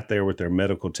 they're right there with their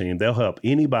medical team. They'll help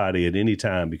anybody at any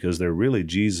time because they're really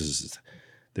Jesus's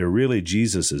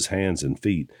hands and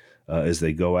feet as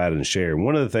they go out and share. And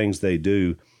one of the things they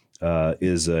do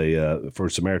is for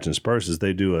Samaritan's Purse is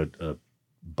they do a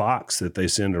box that they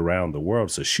send around the world.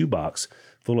 It's a shoebox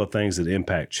full of things that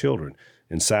impact children.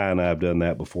 And Si and I have done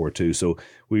that before too. So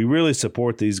we really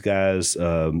support these guys.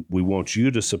 We want you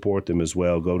to support them as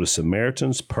well. Go to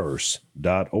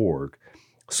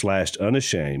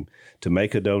SamaritansPurse.org/unashamed to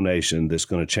make a donation that's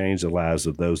going to change the lives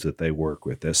of those that they work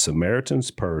with. That's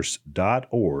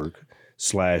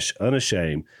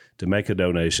SamaritansPurse.org/unashamed to make a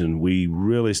donation. We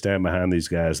really stand behind these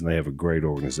guys, and they have a great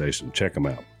organization. Check them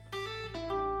out.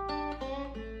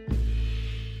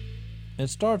 It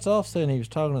starts off saying he was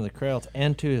talking to the crowds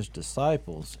and to his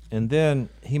disciples, and then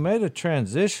he made a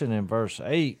transition in verse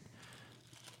 8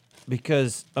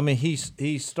 because,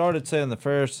 he started saying the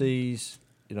Pharisees,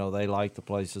 they like the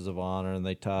places of honor and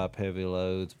they tie up heavy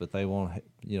loads, but they won't,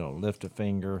 lift a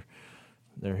finger.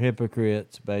 They're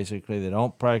hypocrites, basically. They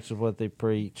don't practice what they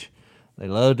preach. They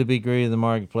love to be greedy in the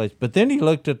marketplace. But then he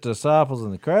looked at the disciples in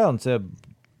the crowd and said,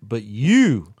 but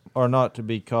you are not to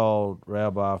be called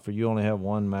rabbi, for you only have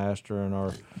one master and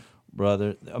our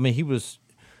brother.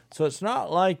 So it's not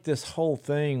like this whole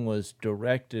thing was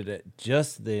directed at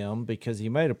just them, because he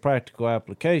made a practical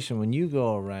application. When you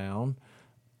go around,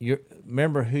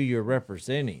 remember who you're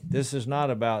representing. This is not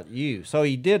about you. So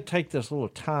he did take this little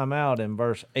time out in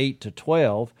verse 8 to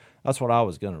 12. That's what I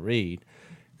was going to read,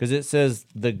 because it says,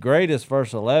 the greatest,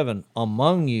 verse 11,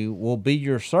 among you will be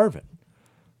your servant.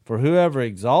 For whoever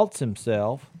exalts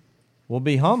himself will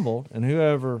be humbled, and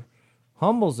whoever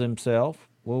humbles himself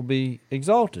will be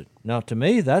exalted. Now, to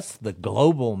me, that's the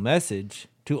global message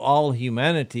to all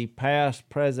humanity, past,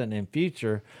 present, and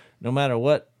future, no matter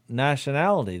what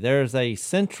nationality. There's a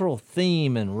central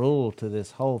theme and rule to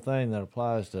this whole thing that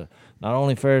applies to not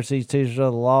only Pharisees, teachers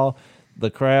of the law,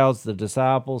 the crowds, the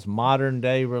disciples,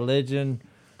 modern-day religion,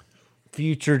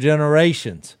 future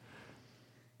generations.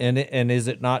 And is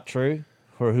it not true?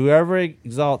 For whoever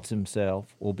exalts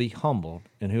himself will be humbled,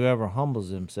 and whoever humbles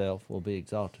himself will be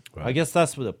exalted. Right. I guess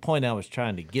that's what the point I was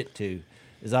trying to get to,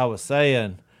 is I was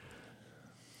saying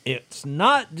it's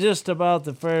not just about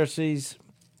the Pharisees.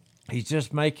 He's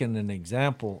just making an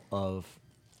example of,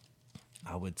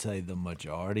 I would say, the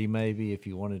majority, maybe, if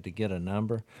you wanted to get a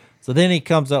number. So then he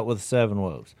comes up with 7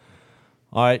 woes.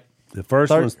 All right. The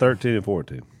first one's 13 and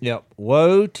 14. Yep.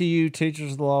 Woe to you,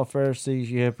 teachers of the law,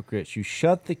 Pharisees, you hypocrites. You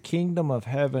shut the kingdom of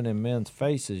heaven in men's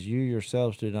faces. You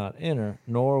yourselves do not enter,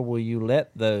 nor will you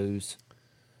let those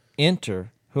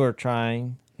enter who are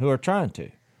trying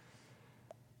to.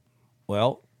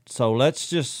 Well, so let's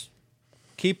just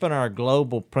keep in our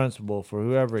global principle, for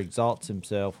whoever exalts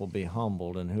himself will be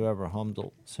humbled, and whoever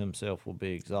humbles himself will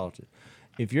be exalted.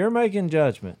 If you're making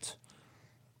judgments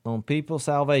on people's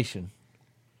salvation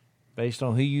based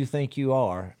on who you think you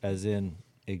are, as in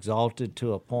exalted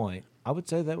to a point, I would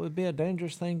say that would be a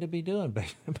dangerous thing to be doing.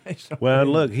 Based on well,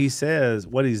 look, he says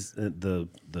what he's the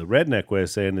redneck way of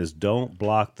saying is, don't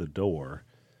block the door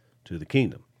to the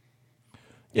kingdom.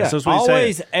 Yeah,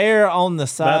 always err on the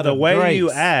side of grace. The way you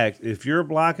act, if you're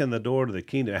blocking the door to the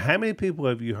kingdom, how many people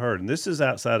have you heard, and this is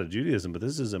outside of Judaism, but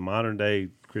this is in modern day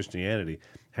Christianity,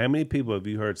 how many people have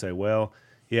you heard say, well,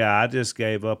 yeah, I just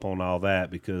gave up on all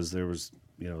that because there was,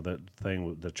 that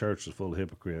thing, the church was full of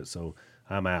hypocrites, so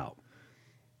I'm out.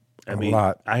 I mean,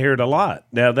 I hear it a lot.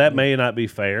 Now, that may not be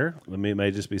fair. I mean, it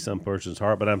may just be some person's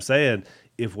heart, but I'm saying,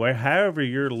 however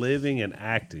you're living and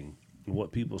acting, and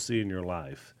what people see in your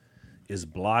life is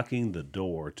blocking the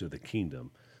door to the kingdom,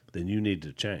 then you need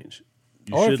to change.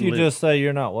 Or if you just say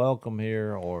you're not welcome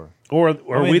here, or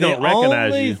we don't recognize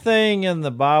you. The only thing in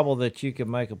the Bible that you can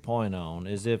make a point on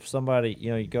is if somebody,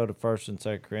 you go to 1 and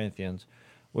 2 Corinthians,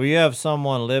 where you have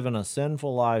someone living a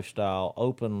sinful lifestyle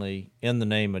openly in the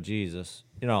name of Jesus,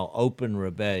 open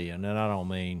rebellion. And I don't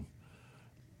mean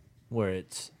where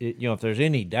if there's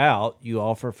any doubt, you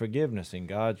offer forgiveness in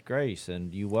God's grace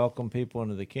and you welcome people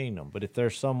into the kingdom. But if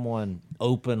there's someone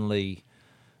openly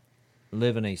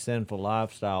living a sinful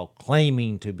lifestyle,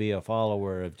 claiming to be a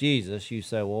follower of Jesus, you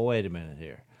say, well, wait a minute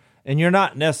here. And you're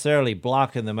not necessarily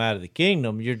blocking them out of the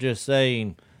kingdom. You're just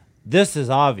saying this is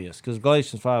obvious, because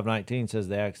Galatians 5:19 says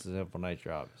the acts of sinful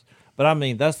nature are obvious. But I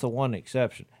mean, that's the one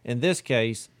exception. In this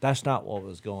case, that's not what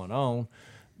was going on.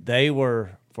 They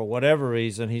were, for whatever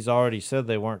reason, he's already said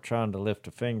they weren't trying to lift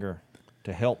a finger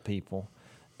to help people.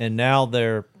 And now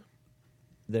they're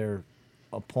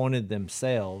appointed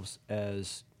themselves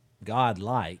as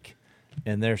God-like,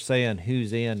 and they're saying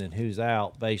who's in and who's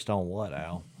out based on what,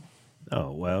 Al?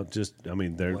 Oh, well,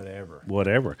 they're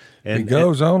whatever. And he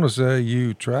goes on to say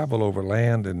you travel over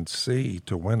land and sea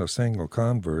to win a single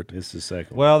convert. It's the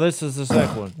second one. Well, this is the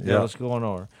second one. Yeah. Let's go on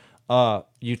over.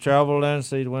 You travel land and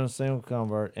sea to win a single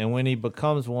convert, and when he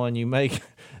becomes one, you make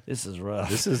this is rough.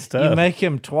 This is tough. You make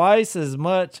him twice as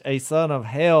much a son of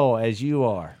hell as you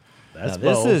are. That's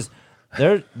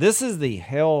now, this is the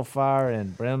hellfire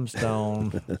and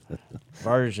brimstone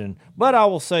version. But I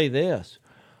will say this.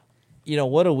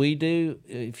 What do?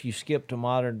 If you skip to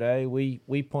modern day,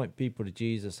 we point people to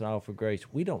Jesus and offer grace.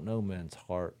 We don't know men's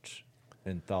hearts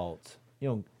and thoughts.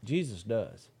 Jesus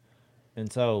does.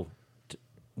 And so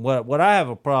what I have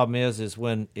a problem is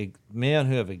when men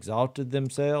who have exalted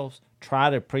themselves try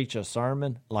to preach a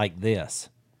sermon like this.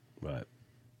 Right.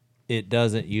 It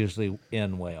doesn't usually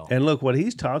end well. And look, what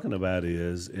he's talking about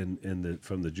is,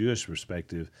 from the Jewish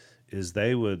perspective, is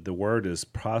the word is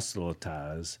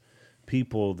proselytize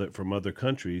people that from other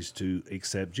countries to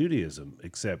accept Judaism,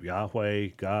 accept Yahweh,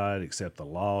 God, accept the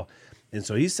law. And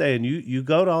so he's saying you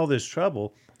go to all this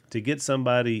trouble to get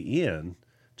somebody in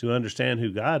to understand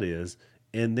who God is,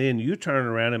 and then you turn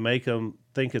around and make them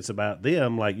think it's about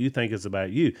them like you think it's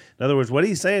about you. In other words, what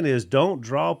he's saying is don't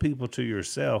draw people to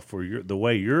yourself for the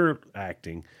way you're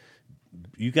acting.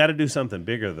 You got to do something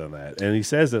bigger than that. And he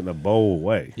says it in a bold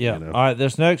way. Yeah. All right,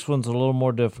 this next one's a little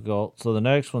more difficult. So the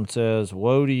next one says,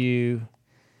 woe to you,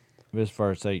 this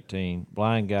verse 18,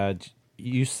 blind guides,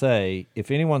 you say,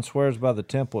 if anyone swears by the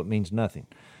temple, it means nothing.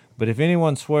 But if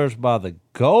anyone swears by the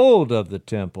gold of the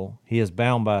temple, he is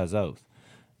bound by his oath.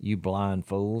 You blind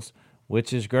fools,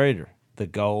 which is greater, the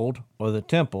gold or the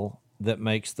temple that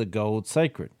makes the gold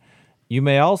sacred? You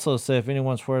may also say, if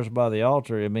anyone swears by the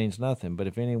altar, it means nothing. But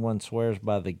if anyone swears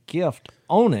by the gift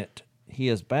on it, he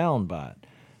is bound by it.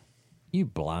 You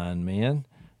blind men,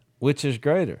 which is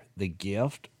greater, the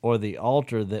gift or the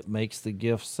altar that makes the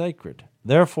gift sacred?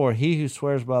 Therefore, he who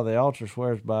swears by the altar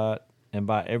swears by it and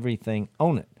by everything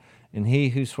on it. And he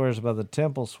who swears by the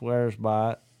temple swears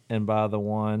by it and by the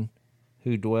one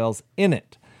who dwells in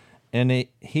it. And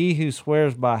he who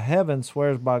swears by heaven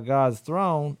swears by God's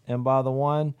throne and by the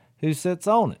one who sits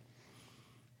on it.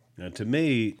 Now, to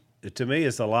me,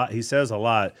 it's a lot. He says a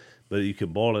lot, but you can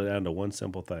boil it down to one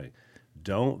simple thing.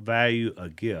 Don't value a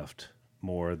gift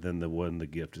more than the one the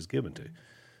gift is given to.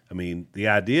 I mean, the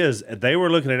idea is they were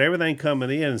looking at everything coming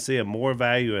in and seeing more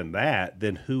value in that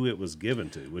than who it was given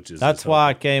to, which is... That's why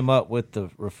I came up with the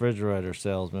refrigerator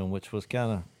salesman, which was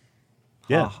kind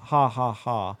of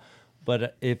ha.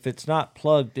 But if it's not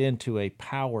plugged into a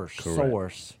power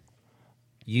source,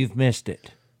 you've missed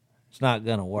it. It's not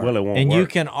going to work. Well, it won't and work. You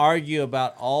can argue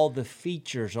about all the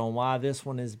features on why this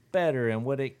one is better and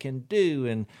what it can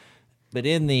do. But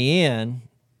in the end,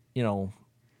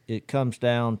 it comes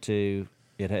down to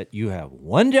you have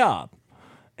one job,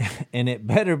 and it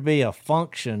better be a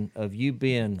function of you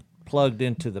being plugged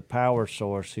into the power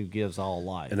source who gives all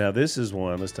life. And now this is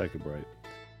one. Let's take a break.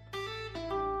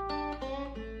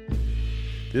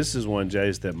 This is one,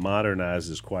 Jase, that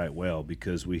modernizes quite well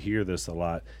because we hear this a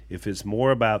lot. If it's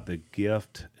more about the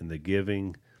gift and the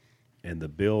giving and the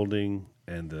building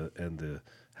and the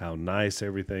how nice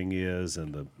everything is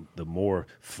and the more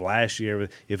flashy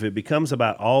everything, if it becomes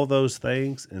about all those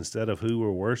things instead of who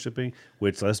we're worshiping,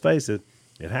 which, let's face it,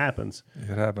 it happens.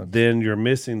 It happens. Then you're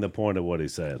missing the point of what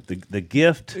he's saying. The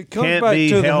gift can't back be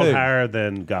to the held who. higher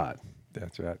than God.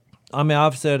 That's right. I mean,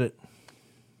 I've said it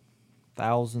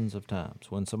thousands of times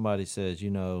when somebody says,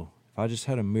 if I just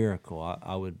had a miracle,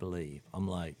 I would believe. I'm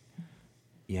like,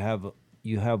 you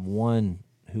have one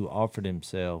who offered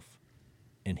himself,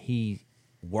 and he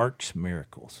works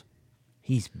miracles.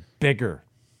 He's bigger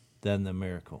than the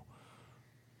miracle.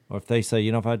 Or if they say,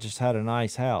 if I just had a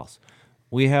nice house,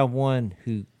 we have one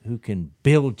who can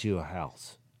build you a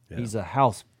house. Yeah. He's a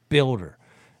house builder.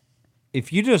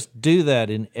 If you just do that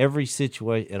in every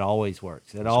situation, it always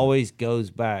works. It always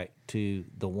goes back to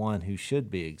the one who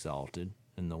should be exalted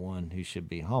and the one who should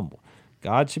be humble.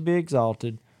 God should be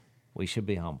exalted. We should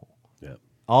be humble. Yep.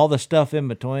 All the stuff in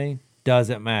between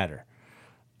doesn't matter.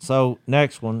 So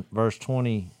next one, verse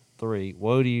 23 3.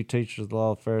 Woe to you, teachers of the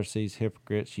law, Pharisees,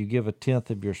 hypocrites! You give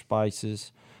 1/10 of your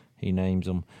spices, he names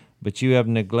them, but you have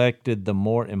neglected the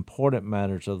more important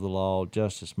matters of the law,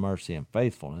 justice, mercy, and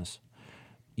faithfulness.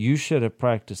 You should have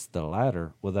practiced the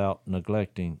latter without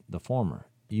neglecting the former.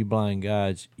 You blind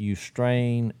guides, you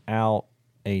strain out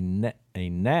a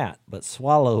gnat, but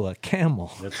swallow a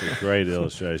camel. That's a great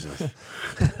illustration.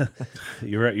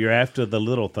 You're after the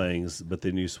little things, but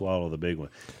then you swallow the big one.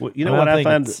 Well, you know what I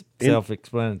find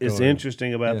self-explanatory. It's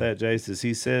interesting about that, Jase, is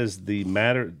he says the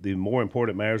more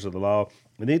important matters of the law,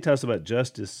 and then he talks about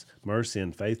justice, mercy,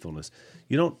 and faithfulness.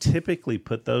 You don't typically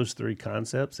put those 3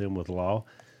 concepts in with law,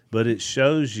 but it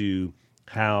shows you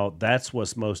how that's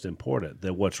what's most important,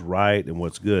 that what's right and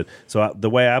what's good. So the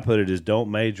way I put it is don't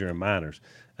major in minors.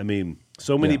 I mean,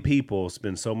 so many people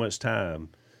spend so much time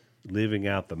living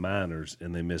out the minors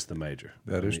and they miss the major.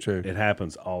 That is true. It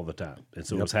happens all the time. And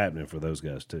so it's happening for those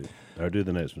guys too. Or do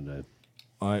the next one, Dave.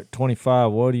 All right,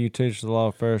 25. Woe to you, teachers of the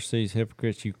law, Pharisees,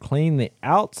 hypocrites! You clean the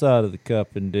outside of the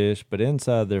cup and dish, but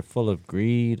inside they're full of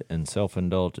greed and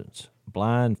self-indulgence.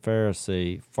 Blind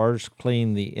Pharisee, first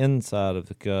clean the inside of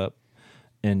the cup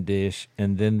and dish,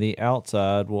 and then the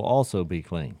outside will also be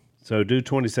clean. So do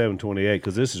 27, 28,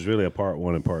 because this is really a part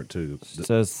 1 and part 2. It says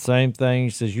the same thing.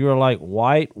 It says, you are like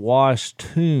whitewashed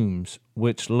tombs,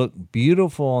 which look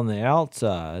beautiful on the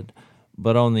outside,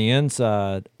 but on the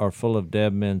inside are full of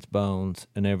dead men's bones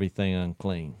and everything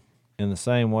unclean. In the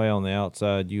same way, on the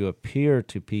outside, you appear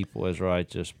to people as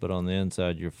righteous, but on the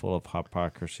inside, you're full of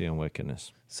hypocrisy and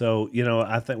wickedness. So,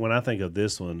 I think when I think of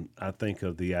this one, I think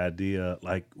of the idea,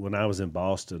 like when I was in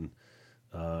Boston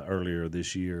earlier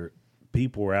this year,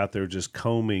 people were out there just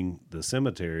combing the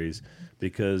cemeteries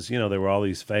because, there were all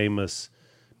these famous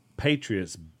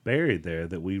patriots buried there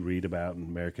that we read about in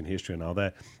American history and all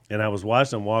that. And I was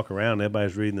watching them walk around, and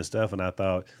everybody's reading the stuff, and I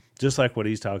thought, just like what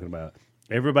he's talking about,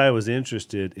 everybody was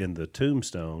interested in the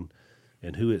tombstone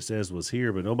and who it says was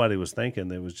here, but nobody was thinking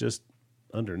there was just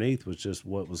underneath was just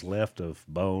what was left of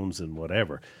bones and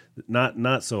whatever.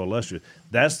 Not so illustrious.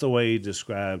 That's the way he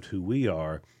described who we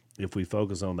are if we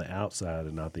focus on the outside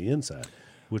and not the inside,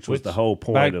 which was the whole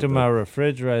point. Back to my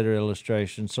refrigerator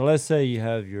illustration. So let's say you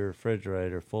have your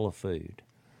refrigerator full of food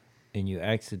and you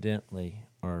accidentally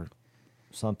or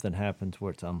something happens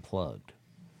where it's unplugged.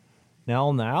 Now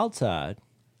on the outside,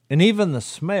 and even the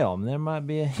smell, there might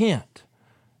be a hint.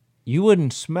 You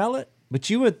wouldn't smell it, but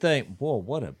you would think, boy,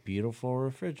 what a beautiful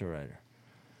refrigerator.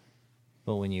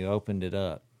 But when you opened it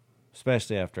up,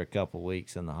 especially after a couple of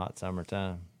weeks in the hot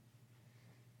summertime,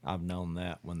 I've known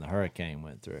that when the hurricane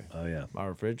went through. Oh, yeah. My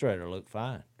refrigerator looked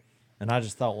fine. And I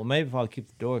just thought, well, maybe if I keep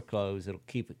the door closed, it'll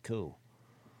keep it cool.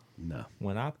 No.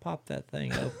 When I popped that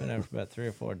thing open after about 3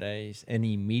 or 4 days, an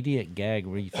immediate gag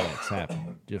reflex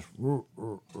happened. Just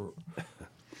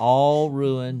all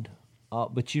ruined.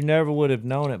 But you never would have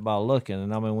known it by looking.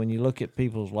 And, I mean, when you look at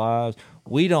people's lives,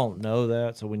 we don't know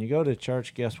that. So when you go to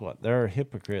church, guess what? There are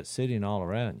hypocrites sitting all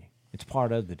around you. It's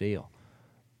part of the deal.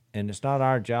 And it's not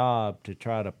our job to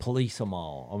try to police them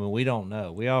all. I mean, we don't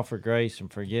know. We offer grace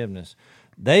and forgiveness.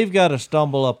 They've got to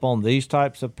stumble up on these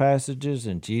types of passages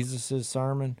in Jesus'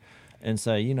 sermon and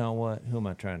say, you know what? Who am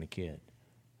I trying to kid?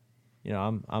 You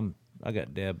know, I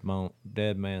got dead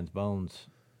man's bones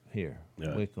here.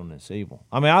 Yeah. Wickedness, evil.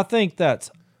 I mean, I think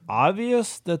that's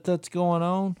obvious that that's going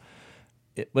on,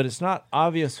 but it's not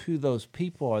obvious who those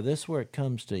people are. This is where it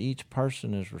comes to each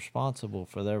person is responsible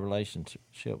for their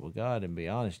relationship with God. And be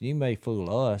honest, you may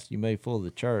fool us, you may fool the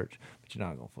church, but you're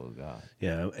not going to fool God.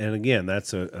 Yeah, and again,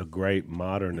 that's a great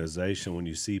modernization when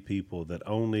you see people that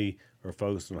only are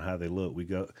focused on how they look.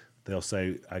 They'll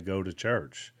say, I go to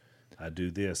church, I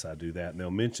do this, I do that, and they'll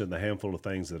mention the handful of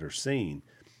things that are seen.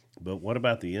 But what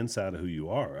about the inside of who you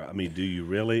are? I mean,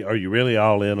 are you really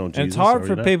all in on Jesus? And it's hard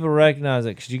for people to recognize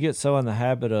it because you get so in the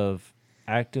habit of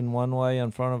acting one way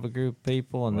in front of a group of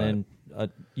people, and then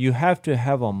you have to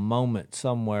have a moment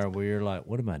somewhere where you're like,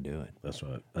 what am I doing? That's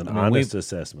right. Honest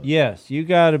assessment. Yes, you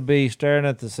got to be staring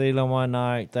at the ceiling one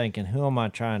night thinking, who am I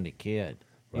trying to kid?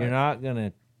 Right. You're not going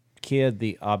to kid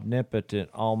the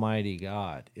omnipotent, almighty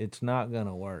God. It's not going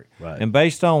to work. Right. And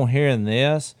based on hearing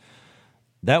this,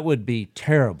 that would be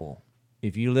terrible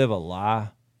if you live a lie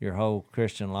your whole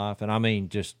Christian life. And I mean,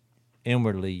 just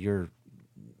inwardly, you're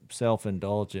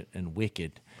self-indulgent and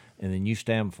wicked, and then you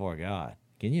stand before God.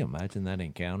 Can you imagine that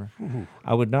encounter? Mm-hmm.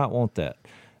 I would not want that.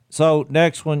 So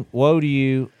next one, woe to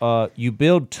you. You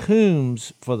build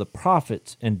tombs for the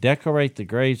prophets and decorate the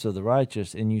graves of the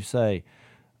righteous, and you say,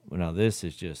 well, now this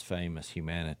is just famous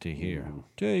humanity here. Mm-hmm.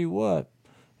 Tell you what.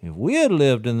 If we had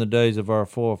lived in the days of our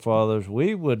forefathers,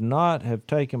 we would not have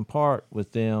taken part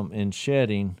with them in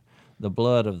shedding the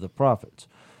blood of the prophets.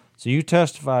 So you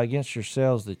testify against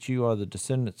yourselves that you are the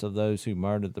descendants of those who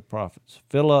murdered the prophets.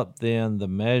 Fill up then the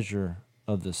measure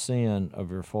of the sin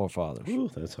of your forefathers. Ooh,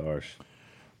 that's harsh.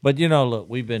 But look,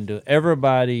 we've been doing.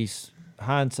 Everybody's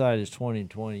hindsight is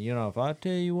 20/20. If I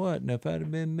tell you what, and if that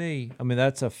had been me, I mean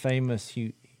that's a famous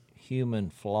human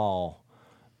flaw,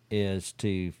 is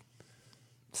to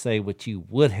say what you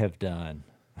would have done.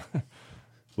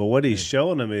 But what he's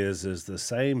showing them is the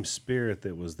same spirit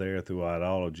that was there throughout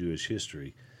all of Jewish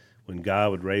history. When God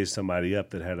would raise somebody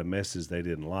up that had a message they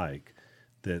didn't like,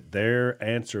 that their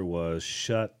answer was,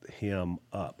 shut him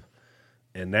up.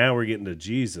 And now we're getting to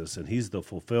Jesus, and he's the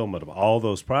fulfillment of all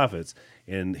those prophets.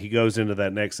 And he goes into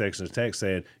that next section of text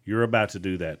saying, you're about to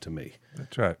do that to me.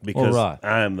 That's right. Because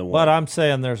I am the one. But I'm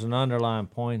saying there's an underlying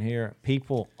point here.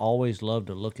 People always love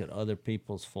to look at other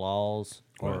people's flaws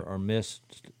or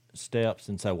missteps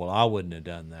and say, well, I wouldn't have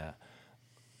done that.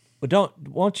 But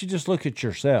why don't you just look at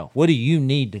yourself? What do you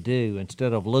need to do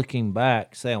instead of looking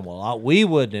back saying, well, we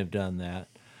wouldn't have done that?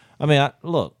 I mean,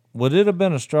 look, would it have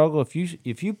been a struggle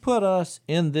if you put us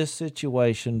in this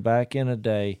situation back in a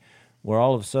day where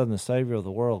all of a sudden the Savior of the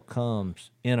world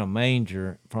comes in a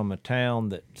manger from a town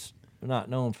that's not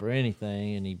known for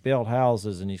anything, and he built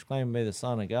houses and he's claiming to be the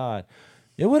Son of God?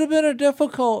 It would have been a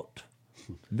difficult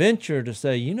venture to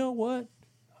say, you know what?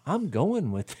 I'm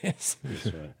going with this. That's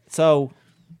right. So,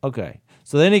 okay.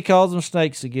 So then he calls them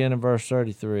snakes again in verse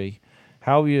 33.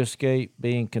 How will you escape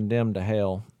being condemned to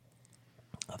hell?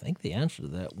 I think the answer to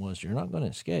that was you're not going to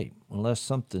escape unless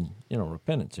something,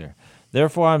 repentance here.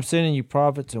 Therefore, I'm sending you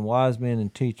prophets and wise men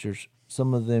and teachers.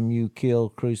 Some of them you kill,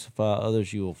 crucify,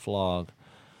 others you will flog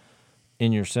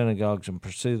in your synagogues and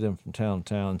pursue them from town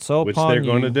to town. So which they're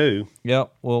going to do.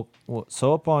 Yep. Well,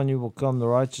 so upon you will come the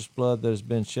righteous blood that has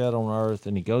been shed on earth.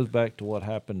 And he goes back to what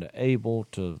happened to Abel,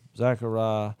 to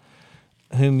Zechariah,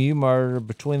 whom you murdered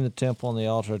between the temple and the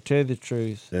altar. I tell you the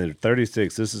truth. And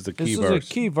 36, this is the key verse. This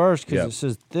is a key verse because it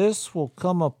says, this will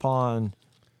come upon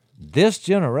this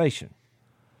generation.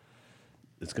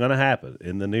 It's going to happen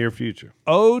in the near future.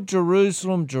 O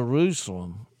Jerusalem,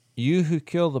 Jerusalem, you who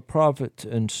kill the prophets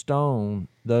and stone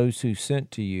those who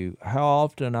sent to you, how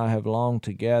often I have longed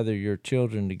to gather your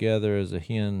children together as a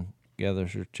hen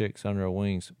gathers her chicks under her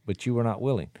wings, but you were not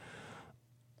willing.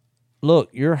 Look,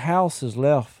 your house is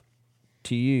left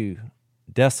to you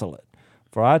desolate.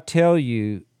 For I tell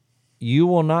you, you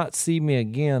will not see me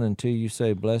again until you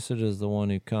say, blessed is the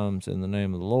one who comes in the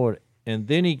name of the Lord. And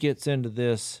then he gets into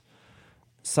this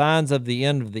signs of the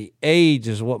end of the age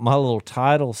is what my little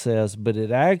title says, but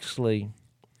it actually,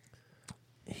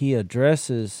 he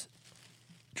addresses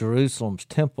Jerusalem's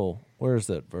temple. Where's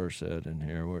that verse at in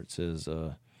here where it says,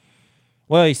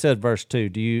 he said verse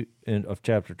 2, of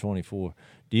chapter 24,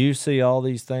 do you see all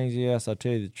these things? Yes, I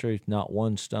tell you the truth, not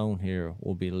one stone here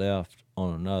will be left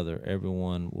on another.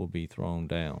 Everyone will be thrown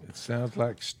down. It sounds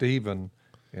like Stephen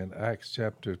in Acts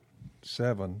chapter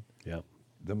 7. Yep.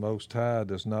 The Most High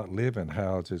does not live in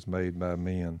houses made by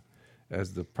men.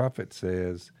 As the prophet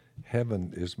says,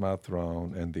 heaven is my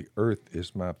throne and the earth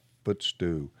is my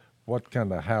footstool. What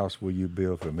kind of house will you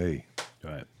build for me?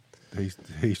 Right.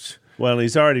 He's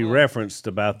already referenced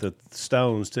about the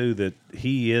stones too, that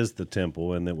he is the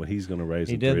temple and that when he's going to raise.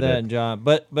 He did that in John.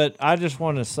 But I just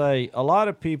want to say, a lot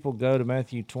of people go to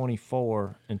Matthew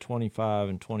 24 and 25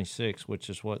 and 26,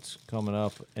 which is what's coming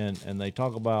up, and they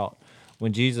talk about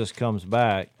when Jesus comes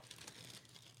back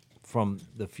from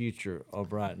the future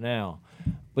of right now.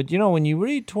 But when you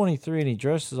read 23 and he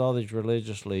addresses all these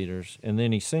religious leaders, and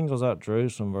then he singles out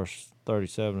Jerusalem, verse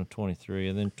 37 and 23,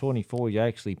 and then 24, you're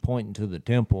actually pointing to the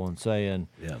temple and saying,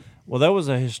 well, there was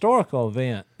a historical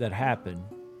event that happened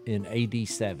in AD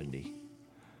 70,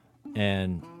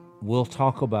 and we'll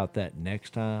talk about that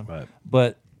next time. Right.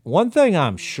 But one thing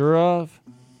I'm sure of,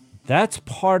 that's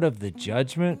part of the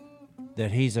judgment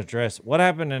that he's addressed. What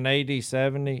happened in AD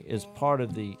 70 is part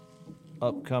of the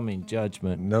upcoming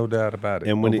judgment. No doubt about it.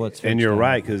 And you're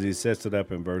right, because he sets it up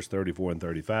in verse 34 and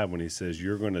 35 when he says,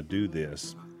 you're going to do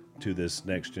this to this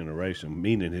next generation,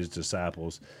 meaning his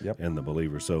disciples and the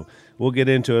believers. So we'll get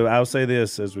into it. I'll say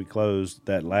this as we close,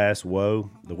 that last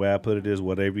woe, the way I put it is,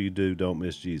 whatever you do, don't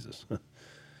miss Jesus.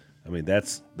 I mean,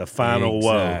 that's the final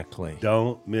woe.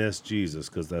 Don't miss Jesus,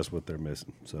 because that's what they're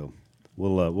missing. So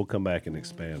we'll come back and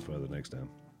expand further next time.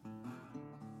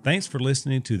 Thanks for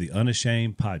listening to the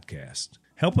Unashamed Podcast.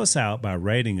 Help us out by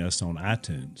rating us on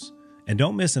iTunes. And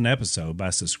don't miss an episode by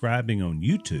subscribing on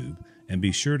YouTube, and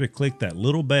be sure to click that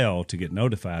little bell to get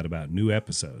notified about new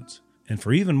episodes. And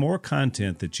for even more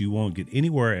content that you won't get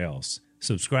anywhere else,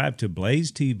 subscribe to Blaze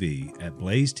TV at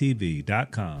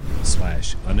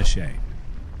blazetv.com/unashamed.